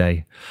back in the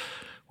day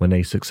when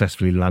they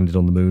successfully landed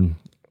on the moon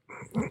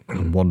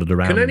and wandered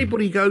around. Can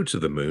anybody go to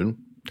the moon?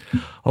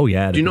 Oh,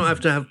 yeah. Do you not have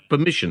to have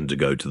permission to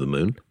go to the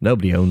moon?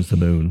 Nobody owns the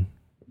moon.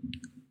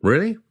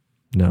 Really?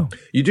 No.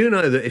 You do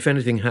know that if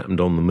anything happened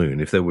on the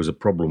moon, if there was a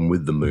problem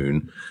with the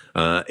moon,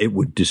 it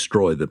would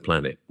destroy the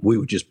planet. We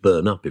would just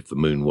burn up if the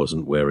moon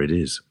wasn't where it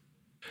is.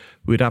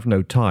 We'd have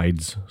no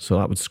tides, so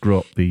that would screw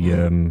up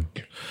the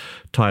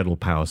tidal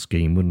power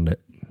scheme, wouldn't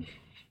it?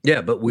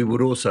 Yeah, but we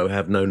would also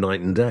have no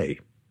night and day.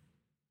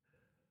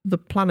 The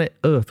planet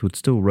Earth would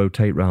still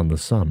rotate round the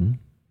sun.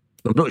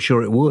 I'm not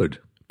sure it would.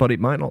 But it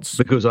might not...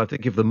 Because I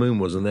think if the moon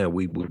wasn't there,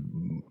 we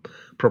would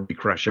probably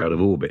crash out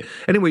of orbit.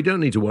 Anyway, you don't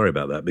need to worry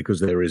about that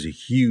because there is a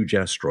huge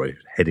asteroid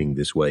heading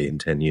this way in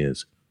 10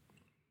 years.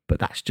 But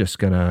that's just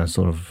going to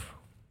sort of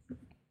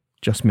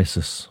just miss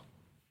us.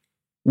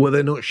 Well,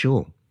 they're not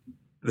sure.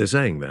 They're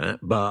saying that,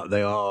 but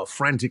they are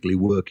frantically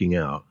working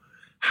out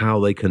how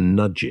they can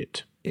nudge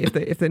it.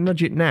 If they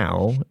nudge it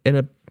now, in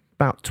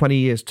about 20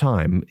 years'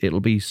 time, it'll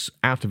be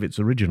out of its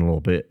original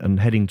orbit and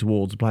heading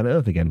towards planet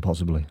Earth again,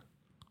 possibly.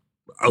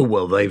 Oh,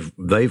 well,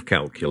 they've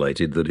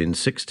calculated that in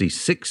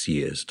 66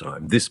 years'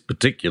 time, this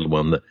particular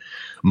one that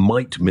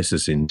might miss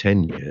us in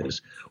 10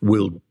 years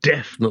will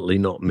definitely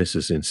not miss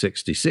us in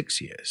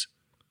 66 years.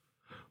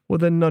 Well,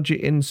 then nudge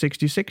it in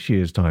 66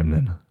 years' time,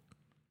 then.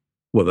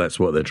 Well, that's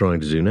what they're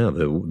trying to do now.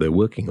 They're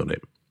working on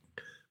it.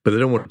 But they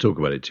don't want to talk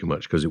about it too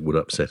much because it would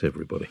upset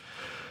everybody.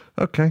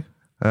 Okay.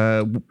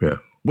 Yeah.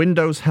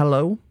 Windows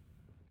Hello.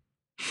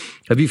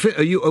 Are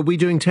we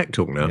doing Tech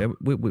Talk now? Yeah,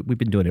 we've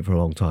been doing it for a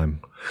long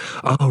time.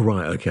 Oh,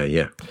 right. Okay,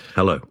 yeah.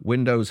 Hello.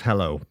 Windows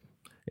Hello.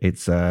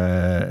 It's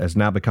has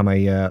now become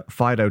a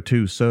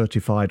FIDO2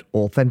 certified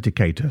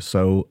authenticator,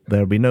 so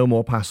there'll be no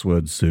more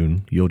passwords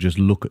soon. You'll just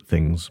look at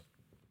things.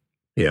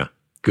 Yeah,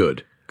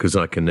 good, because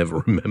I can never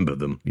remember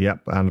them.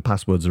 Yep, and the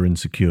passwords are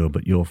insecure,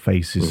 but your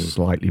face is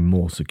slightly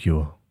more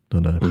secure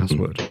than a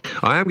password.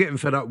 I am getting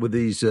fed up with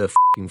these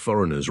f***ing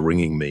foreigners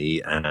ringing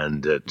me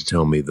and to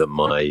tell me that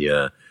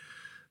my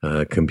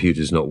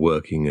computer's not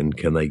working and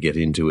can they get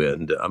into it.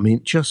 And I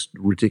mean, just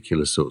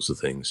ridiculous sorts of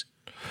things.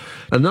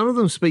 And none of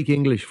them speak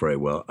English very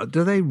well.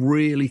 Do they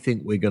really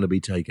think we're going to be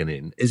taken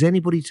in? Is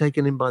anybody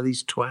taken in by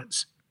these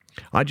twats?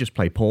 I just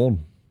play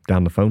porn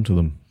down the phone to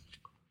them.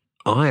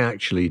 I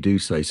actually do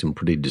say some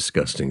pretty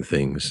disgusting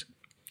things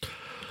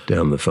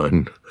down the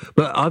phone.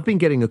 But I've been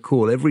getting a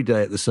call every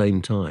day at the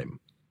same time.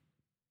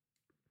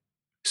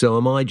 So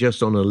am I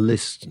just on a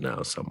list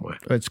now somewhere?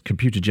 It's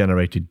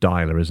computer-generated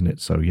dialer, isn't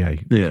it? So, yeah.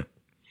 Yeah.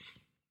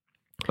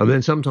 And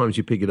then sometimes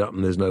you pick it up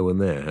and there's no one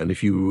there. And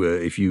if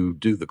you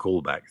do the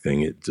callback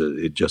thing,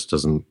 it just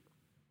doesn't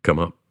come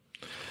up.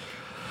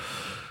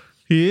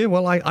 Yeah,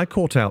 well, I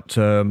caught out,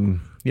 I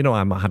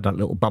had that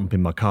little bump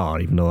in my car,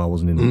 even though I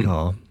wasn't in the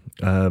car.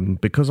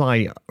 Because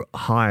I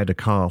hired a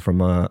car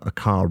from a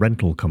car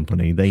rental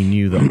company, they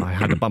knew that I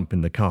had a bump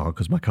in the car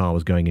because my car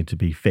was going in to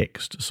be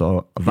fixed.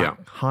 So that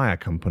hire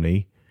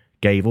company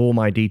gave all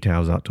my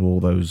details out to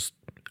all those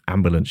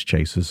ambulance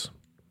chasers.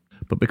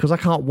 But because I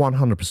can't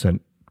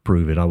 100%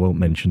 prove it, I won't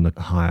mention the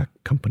hire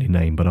company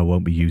name, but I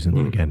won't be using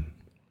them again.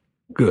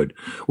 Good.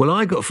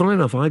 Well, funny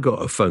enough, I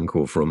got a phone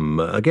call from,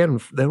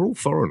 again, they're all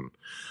foreign.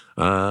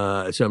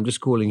 So I'm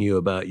just calling you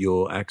about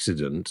your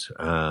accident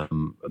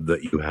that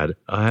you had.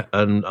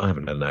 And I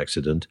haven't had an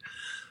accident.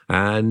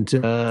 And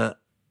I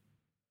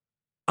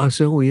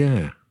said, oh,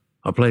 yeah.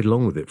 I played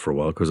along with it for a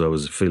while because I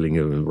was feeling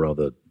in a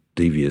rather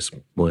devious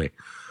way.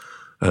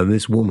 And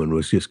this woman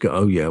was just going,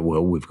 oh, yeah,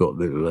 well, we've got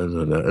this.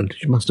 And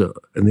she must have,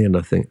 in the end,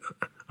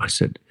 I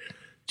said,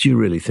 do you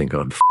really think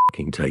I'm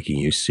fucking taking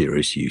you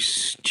serious, you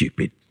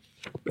stupid?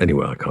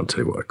 Anyway, I can't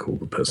tell you what I call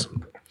the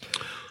person.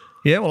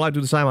 Yeah, well, I do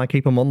the same. I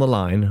keep them on the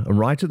line, and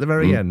right at the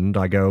very end,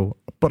 I go,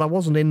 but I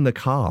wasn't in the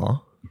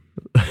car,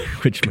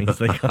 which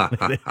means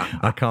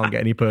I can't get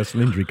any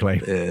personal injury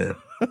claim. Yeah.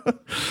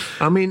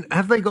 I mean,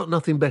 have they got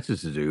nothing better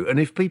to do? And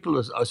if people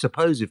are, I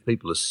suppose if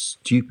people are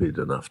stupid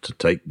enough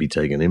to be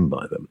taken in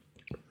by them,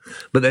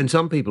 but then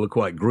some people are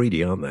quite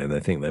greedy, aren't they? And they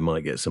think they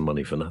might get some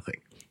money for nothing.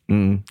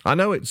 I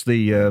know it's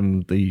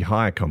the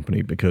hire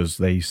company because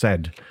they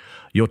said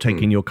you're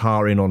taking your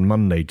car in on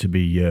Monday to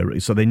be...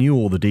 so they knew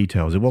all the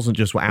details. It wasn't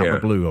just out of the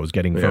blue I was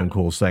getting phone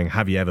calls saying,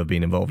 have you ever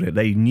been involved in it?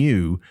 They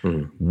knew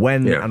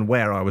when and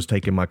where I was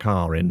taking my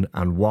car in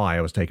and why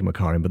I was taking my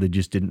car in, but they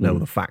just didn't know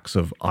the facts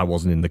of I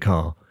wasn't in the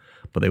car.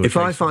 But they were if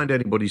I find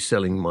anybody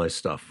selling my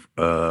stuff,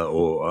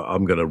 or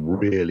I'm going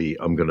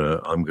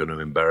to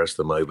embarrass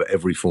them over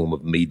every form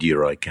of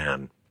media I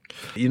can.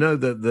 You know,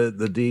 the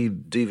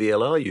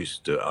DVLR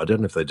used to, I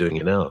don't know if they're doing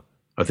it now.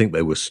 I think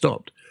they were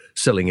stopped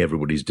selling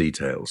everybody's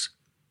details.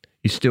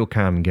 You still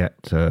can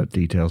get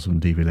details from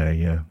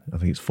DVLA, yeah. I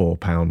think it's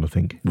 £4, I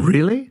think.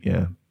 Really?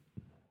 Yeah.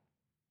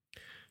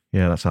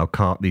 Yeah, that's how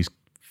these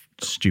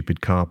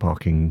stupid car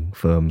parking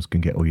firms can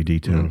get all your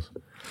details.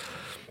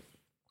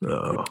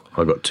 Oh,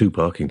 I got 2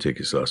 parking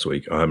tickets last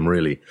week. I'm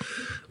really,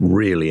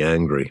 really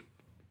angry.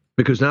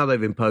 Because now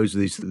they've imposed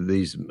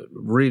these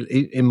real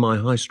in my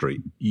high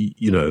street.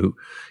 You know,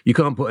 you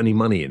can't put any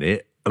money in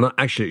it, and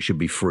actually it should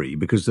be free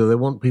because they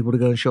want people to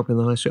go and shop in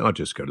the high street. I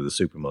just go to the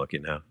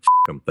supermarket now. F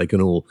them. They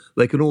can all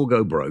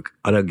go broke.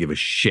 I don't give a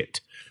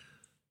shit.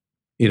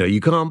 You know,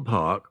 you can't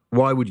park.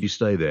 Why would you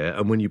stay there?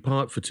 And when you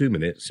park for 2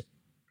 minutes,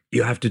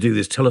 you have to do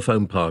this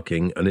telephone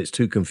parking, and it's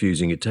too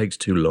confusing. It takes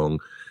too long.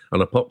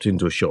 And I popped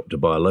into a shop to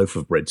buy a loaf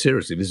of bread.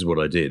 Seriously, this is what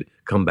I did.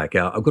 Come back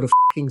out. I've got a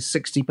fucking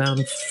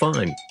 £60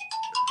 fine.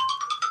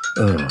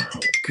 Oh,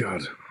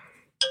 God.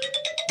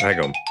 Hang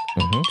on.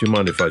 Do you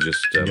mind if I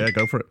just... yeah,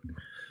 go for it.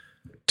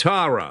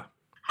 Tara.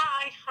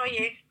 Hi, how are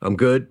you? I'm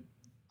good.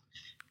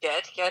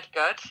 Good.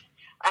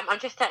 I'm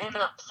just setting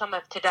up some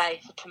of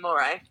today for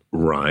tomorrow.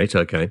 Right,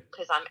 okay.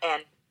 Because I'm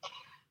in.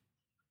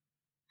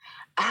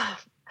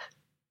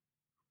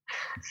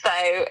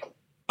 So,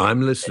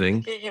 I'm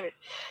listening. can you hear me?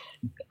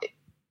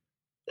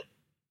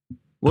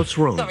 What's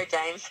wrong? Sorry,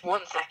 James.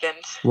 1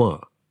 second.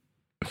 What?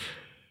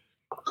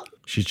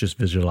 She's just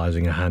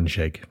visualising a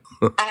handshake.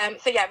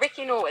 So yeah,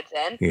 Ricky Norwood's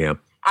in. Yeah.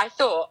 I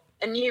thought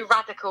a new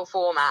radical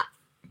format.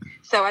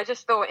 So I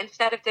just thought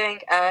instead of doing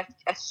a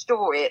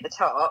story at the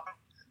top,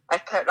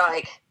 I'd put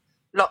like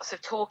lots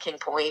of talking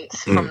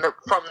points from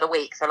the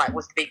week. So like,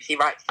 was the BBC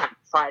right to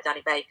fire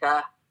Danny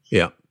Baker?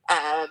 Yeah.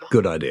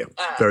 Good idea.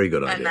 Very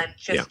good idea. And then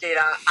just do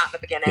that at the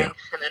beginning,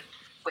 and then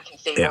we can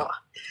see what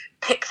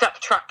picks up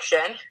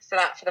traction. So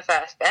that's for the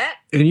first bit.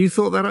 And you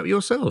thought that up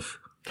yourself?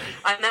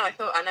 I know.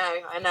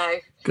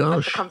 Gosh.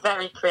 I've become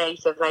very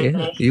creative lately.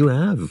 Yeah, you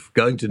have.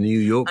 Going to New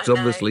York's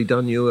obviously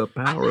done you a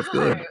power of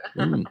good.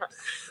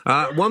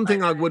 One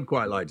thing I would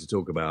quite like to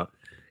talk about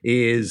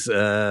is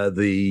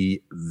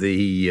the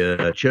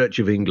Church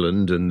of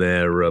England, and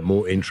they're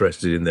more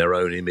interested in their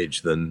own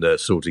image than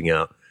sorting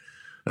out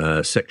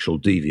sexual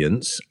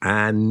deviance,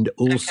 and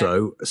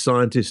also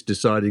scientists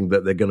deciding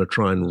that they're going to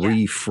try and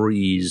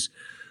refreeze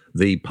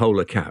the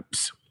polar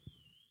caps.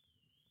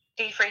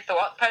 Defreeze the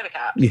what? Polar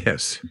cap?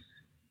 Yes.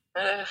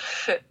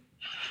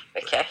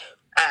 Okay.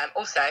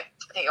 Also, I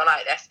think you'll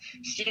like this.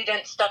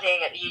 Students studying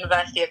at the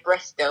University of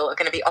Bristol are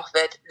going to be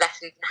offered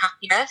lessons in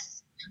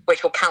happiness,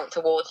 which will count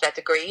towards their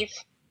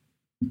degrees.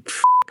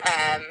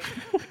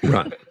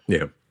 Right,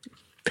 yeah.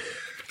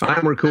 I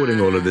am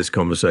recording all of this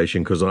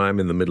conversation because I am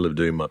in the middle of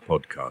doing my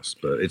podcast,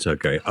 but it's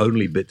okay.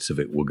 Only bits of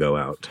it will go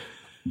out.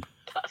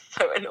 That's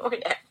so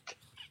annoying.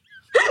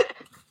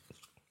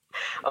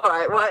 All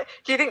right, well,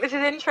 do you think this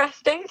is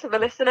interesting to the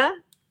listener?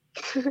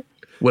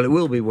 Well, it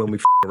will be when we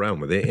around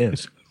with it,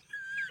 yes.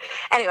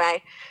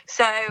 Anyway,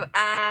 so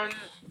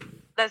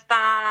there's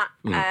that,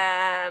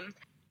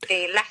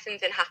 the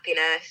Lessons in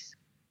Happiness,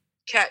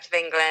 Church of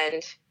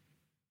England,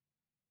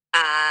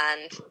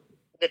 and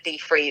the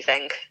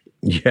defreezing.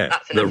 Yeah,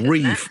 That's the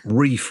enough,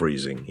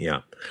 refreezing,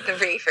 yeah. The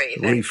refreezing.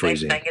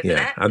 Refreezing, Thing, isn't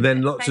yeah. it? And then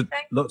Same lots thing?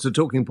 of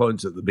talking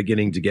points at the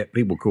beginning to get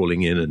people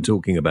calling in and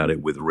talking about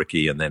it with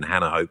Ricky, and then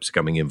Hannah Hope's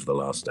coming in for the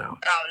last hour.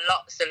 Oh,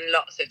 lots and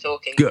lots of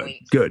talking Good,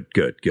 points. good.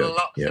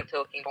 Lots Yeah. of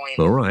talking points.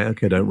 All right,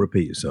 okay, don't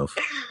repeat yourself.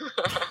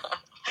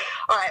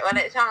 All right, well,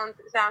 it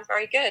sounds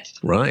very good.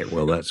 Right,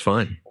 well, that's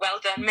fine. Well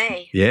done,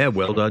 me. Yeah,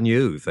 well done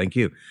you. Thank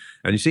you.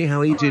 And you see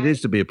how easy it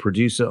is to be a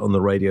producer on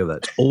the radio?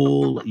 That's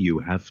all you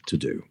have to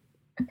do.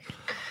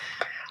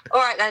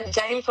 All right then,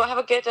 James. We'll have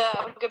a good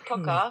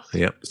podcast.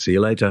 Yep, see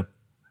you later.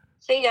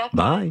 See ya.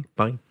 Bye.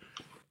 Bye.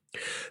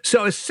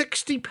 So a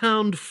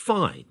 £60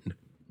 fine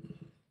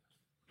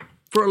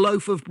for a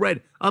loaf of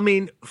bread. I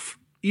mean,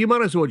 you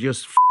might as well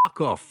just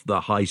fuck off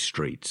the high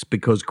streets,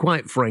 because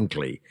quite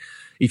frankly,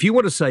 if you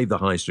want to save the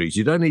high streets,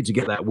 you don't need to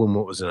get that woman,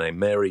 what was her name,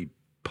 Mary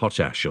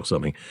Potash or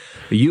something.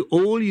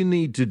 All you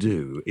need to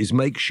do is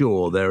make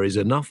sure there is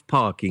enough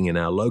parking in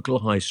our local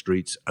high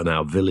streets and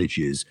our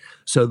villages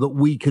so that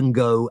we can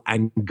go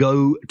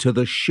to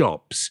the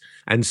shops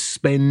and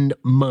spend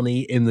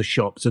money in the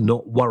shops and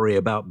not worry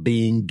about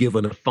being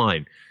given a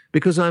fine.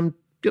 Because I'm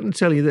going to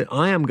tell you that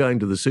I am going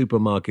to the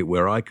supermarket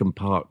where I can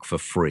park for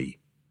free.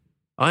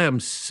 I am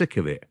sick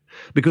of it.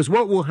 Because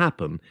what will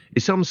happen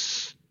is some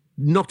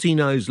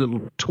snotty-nosed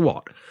little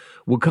twat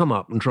will come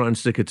up and try and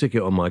stick a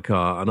ticket on my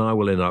car, and I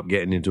will end up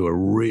getting into a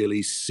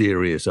really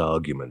serious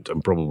argument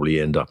and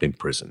probably end up in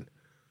prison.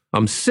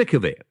 I'm sick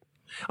of it.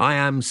 I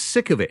am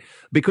sick of it,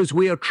 because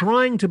we are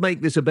trying to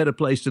make this a better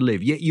place to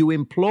live, yet you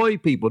employ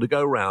people to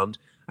go around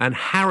and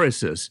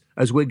harass us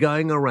as we're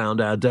going around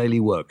our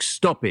daily work.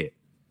 Stop it.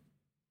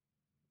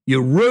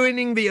 You're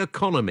ruining the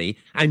economy,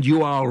 and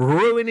you are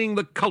ruining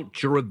the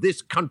culture of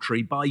this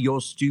country by your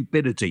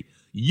stupidity.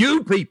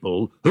 You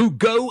people who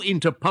go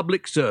into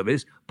public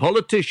service,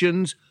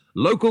 politicians,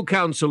 local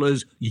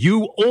councillors,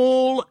 you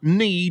all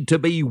need to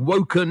be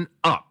woken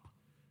up.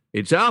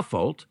 It's our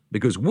fault,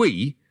 because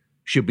we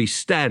should be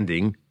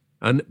standing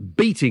and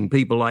beating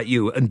people like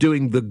you and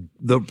doing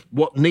the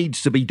what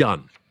needs to be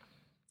done.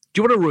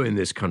 Do you want to ruin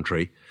this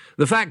country?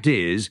 The fact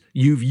is,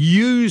 you've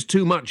used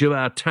too much of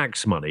our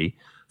tax money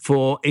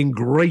for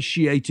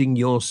ingratiating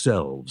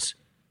yourselves.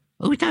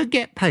 Oh, we don't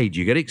get paid,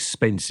 you get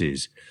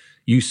expenses.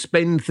 You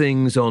spend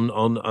things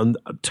on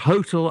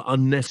total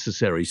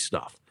unnecessary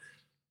stuff.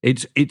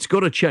 It's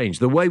got to change.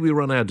 The way we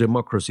run our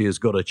democracy has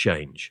got to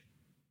change.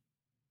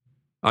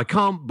 I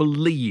can't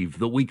believe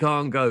that we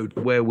can't go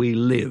to where we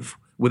live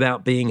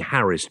without being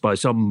harassed by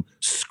some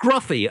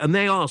scruffy, and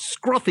they are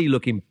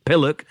scruffy-looking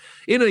pillock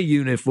in a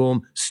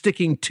uniform,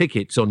 sticking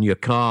tickets on your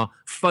car,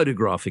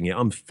 photographing it.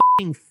 I'm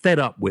f***ing fed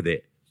up with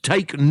it.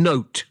 Take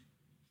note.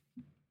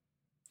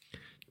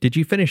 Did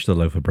you finish the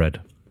loaf of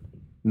bread?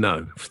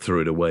 No,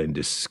 threw it away in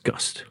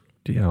disgust.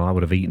 I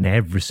would have eaten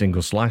every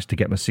single slice to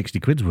get my 60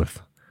 quid's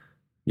worth.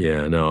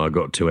 Yeah, no, I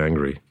got too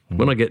angry.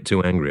 When I get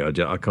too angry,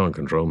 I can't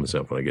control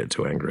myself when I get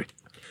too angry.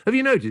 Have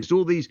you noticed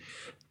all these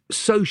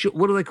social,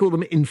 what do they call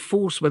them?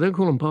 Enforcement, they don't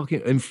call them parking,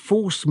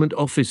 enforcement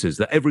officers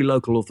that every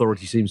local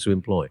authority seems to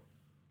employ.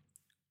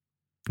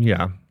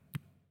 Yeah.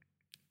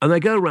 And they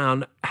go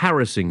around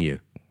harassing you.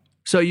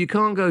 So you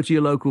can't go to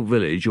your local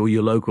village or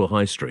your local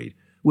high street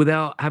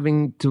without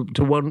having to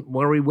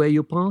worry where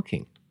you're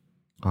parking.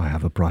 I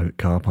have a private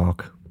car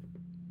park.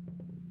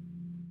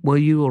 Well,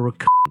 you are a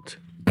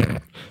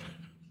cunt.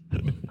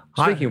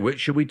 Speaking of which,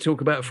 should we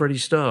talk about Freddie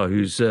Starr,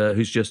 who's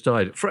just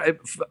died?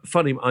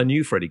 Funny, I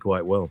knew Freddie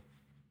quite well.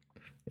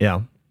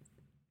 Yeah.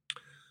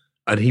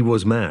 And he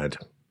was mad.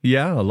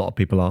 Yeah, a lot of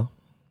people are.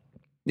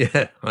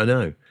 Yeah, I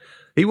know.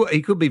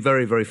 He could be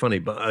very, very funny,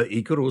 but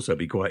he could also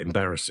be quite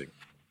embarrassing.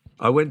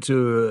 I went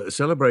to a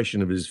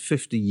celebration of his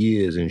 50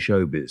 years in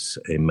showbiz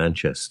in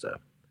Manchester,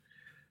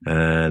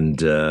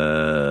 and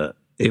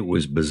it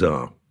was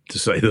bizarre, to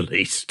say the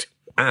least.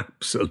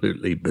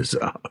 Absolutely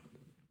bizarre.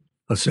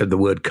 I said the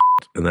word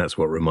 "cunt," and that's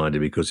what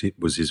reminded me, because it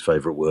was his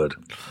favourite word.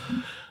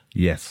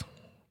 Yes.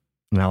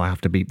 Now I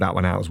have to beep that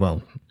one out as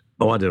well.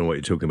 Oh, I don't know what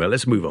you're talking about.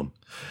 Let's move on.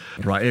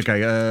 Right,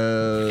 okay.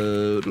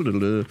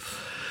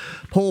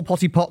 Paul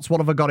Potty Potts,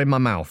 what have I got in my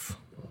mouth?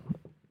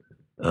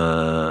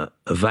 A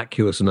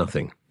vacuous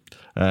nothing.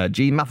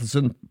 Gene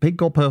Matheson,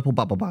 pink or purple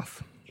bubble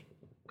bath?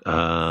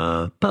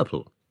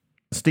 Purple.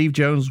 Steve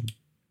Jones,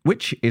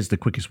 which is the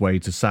quickest way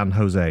to San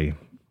Jose?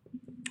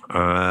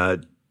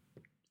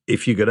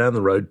 If you go down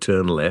the road,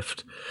 turn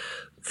left,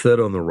 third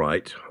on the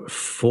right,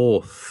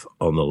 fourth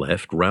on the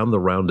left, round the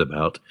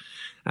roundabout,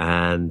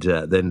 and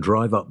then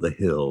drive up the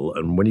hill.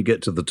 And when you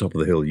get to the top of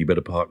the hill, you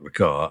better park the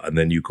car, and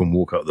then you can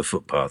walk up the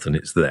footpath, and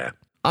it's there.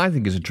 I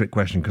think it's a trick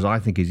question, because I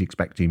think he's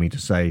expecting me to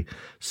say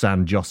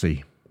San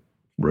Jose.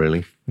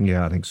 Really?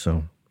 Yeah, I think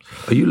so.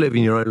 Oh, you live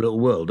in your own little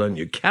world, don't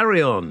you?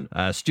 Carry on.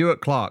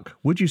 Stuart Clark,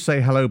 would you say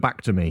hello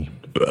back to me?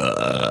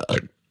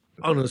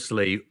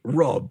 Honestly,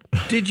 Rob,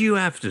 did you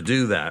have to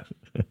do that?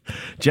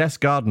 Jess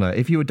Gardner,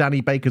 if you were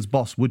Danny Baker's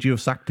boss, would you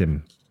have sacked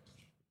him?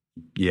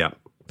 Yeah.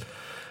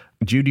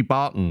 Judy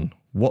Barton,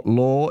 what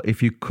law,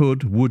 if you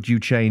could, would you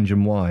change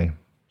and why?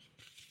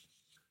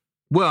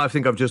 Well, I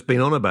think I've just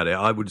been on about it.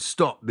 I would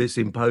stop this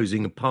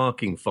imposing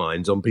parking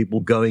fines on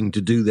people going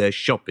to do their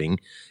shopping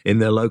in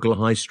their local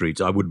high streets.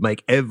 I would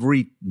make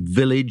every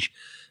village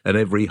and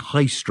every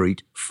high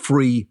street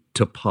free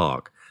to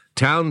park.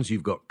 Towns,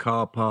 you've got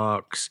car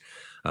parks.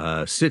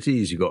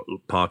 Cities, you've got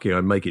parking.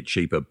 I'd make it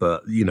cheaper.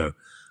 But,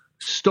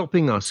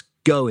 stopping us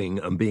going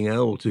and being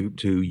able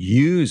to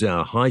use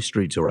our high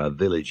streets or our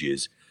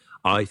villages,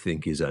 I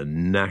think, is a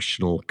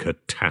national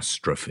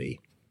catastrophe.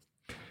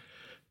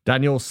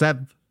 Daniel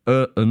Seb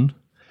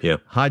Yeah.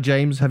 Hi,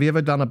 James. Have you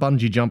ever done a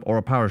bungee jump or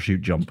a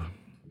parachute jump?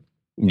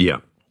 Yeah.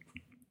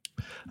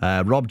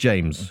 Rob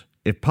James,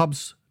 if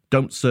pubs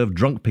don't serve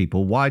drunk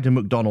people, why do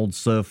McDonald's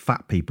serve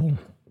fat people?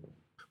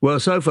 Well,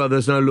 so far,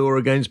 there's no law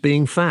against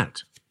being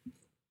fat.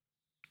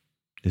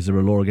 Is there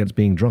a law against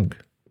being drunk?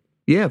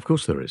 Yeah, of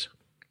course there is.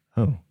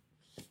 Oh.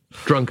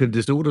 Drunk and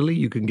disorderly,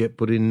 you can get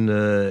put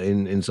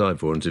inside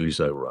for until you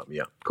sober up.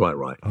 Yeah, quite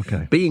right.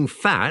 Okay. Being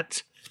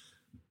fat,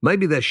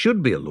 maybe there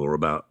should be a law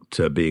about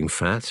being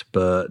fat,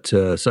 but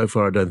so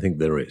far I don't think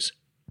there is.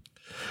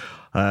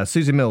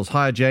 Susie Mills,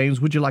 hi James.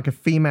 Would you like a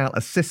female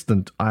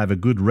assistant? I have a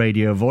good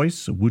radio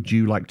voice. Would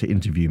you like to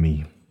interview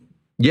me?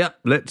 Yeah,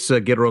 let's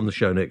get her on the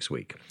show next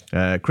week.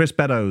 Chris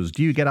Beddoes,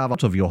 do you get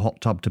out of your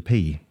hot tub to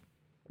pee?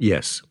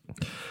 Yes.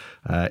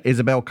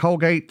 Isabel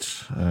Colgate,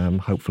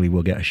 hopefully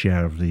we'll get a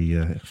share of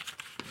the...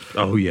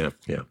 Oh, yeah.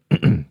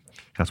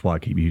 That's why I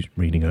keep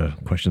reading her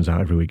questions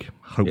out every week.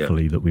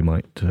 Hopefully that we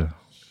might...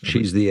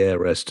 She's the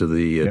heiress to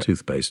the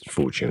toothpaste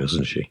fortune,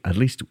 isn't she? At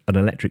least an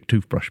electric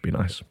toothbrush would be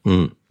nice.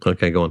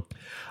 Okay, go on.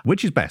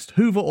 Which is best,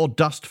 hoover or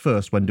dust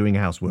first when doing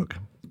housework?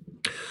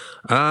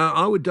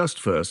 I would dust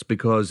first,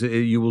 because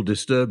you will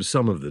disturb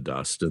some of the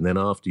dust, and then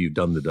after you've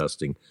done the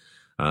dusting,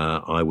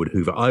 I would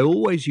hoover. I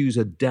always use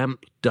a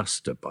damp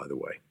duster, by the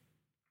way.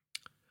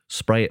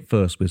 Spray it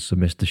first with some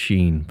Mr.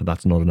 Sheen, but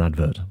that's not an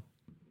advert.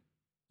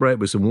 Spray it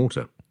with some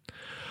water.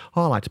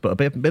 I like to put a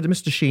bit of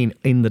Mr. Sheen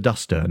in the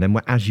duster, and then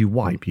as you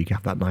wipe, you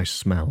have that nice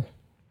smell.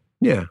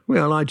 Yeah,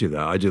 well, I do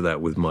that. I do that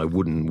with my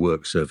wooden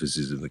work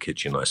surfaces in the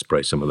kitchen. I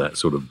spray some of that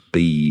sort of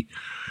bee,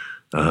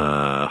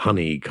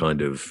 honey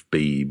kind of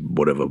bee,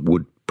 whatever,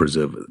 wood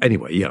preservative.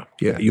 Anyway, yeah,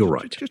 you're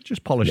right.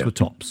 Just polish the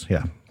tops,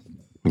 yeah.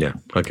 Yeah,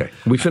 okay.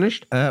 We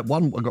finished? I've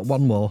got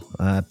one more.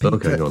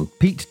 Okay, go on.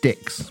 Pete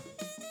Dix.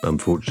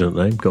 Unfortunate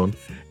name, go on.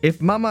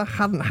 If Mama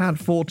hadn't had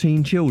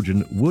 14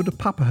 children, would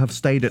Papa have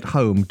stayed at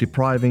home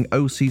depriving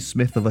O.C.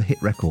 Smith of a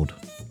hit record?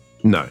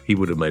 No, he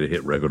would have made a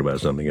hit record about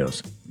something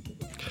else.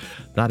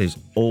 That is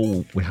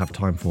all we have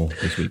time for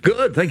this week.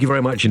 Good. Thank you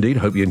very much indeed.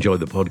 Hope you enjoyed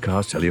the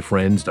podcast. Tell your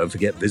friends. Don't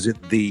forget,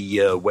 visit the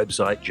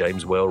website,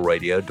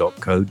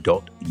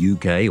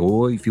 jameswellradio.co.uk,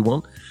 or if you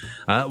want,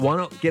 why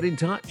not get in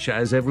touch,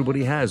 as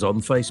everybody has,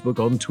 on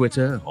Facebook, on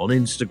Twitter, on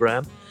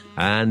Instagram.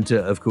 And,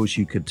 of course,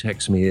 you could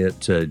text me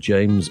at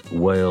James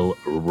Whale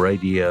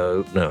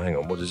Radio. No, hang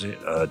on. What is it?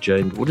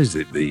 James, what is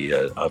it?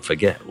 I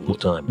forget all the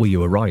time. Well,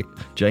 you were right.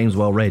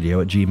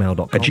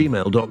 JamesWellRadio@gmail.com. At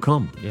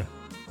gmail.com. Yeah.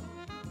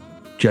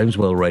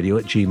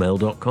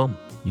 JamesWellRadio@gmail.com.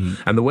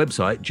 And the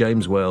website,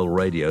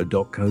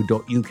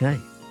 jameswellradio.co.uk.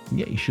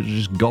 Yeah, you should have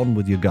just gone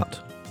with your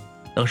gut.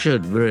 I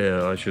should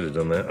have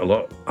done that a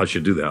lot. I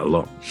should do that a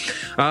lot.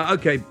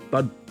 Okay,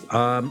 bud.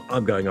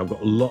 I'm going. I've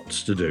got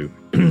lots to do.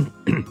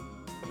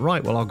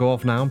 Right, well, I'll go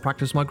off now and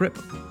practice my grip.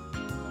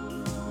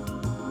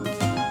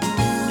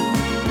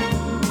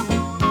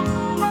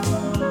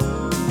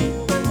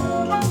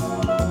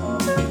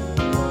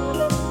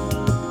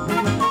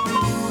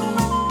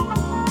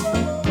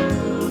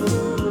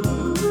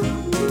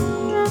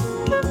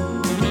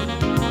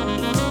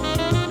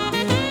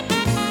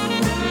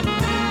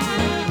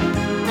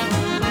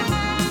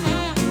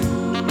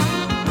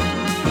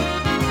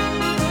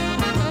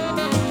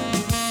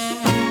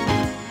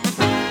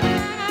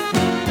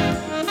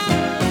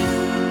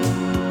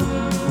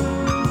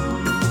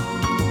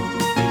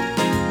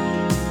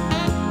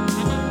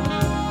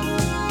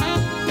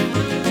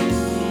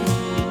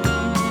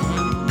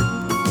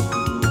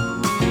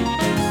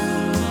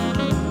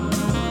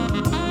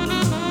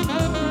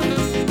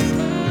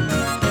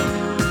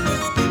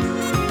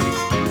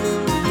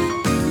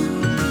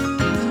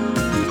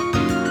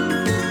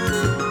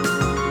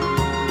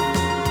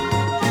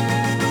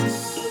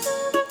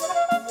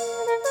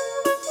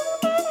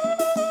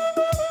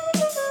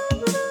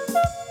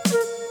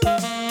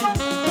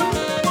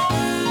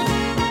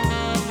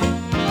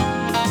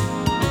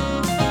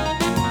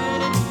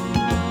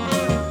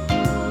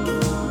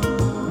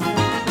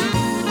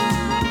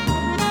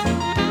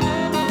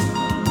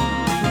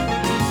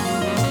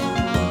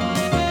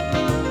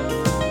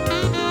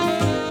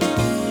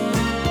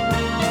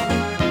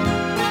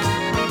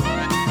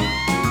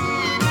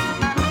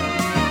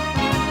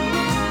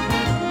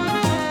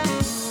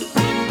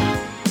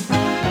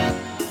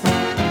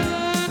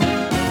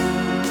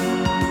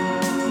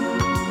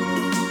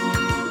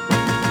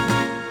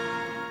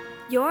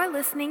 You're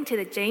listening to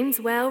the James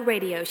Well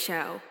Radio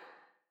Show.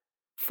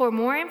 For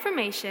more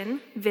information,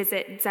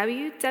 visit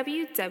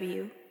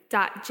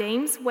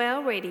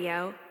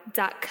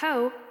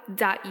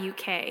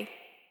www.jameswellradio.co.uk.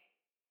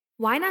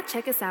 Why not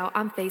check us out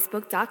on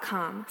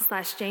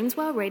facebook.com/James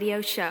Well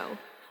Radio Show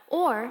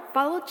or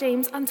follow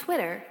James on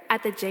Twitter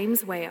 @the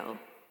James Whale.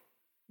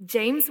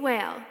 James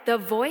Whale, the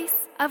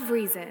voice of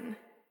reason.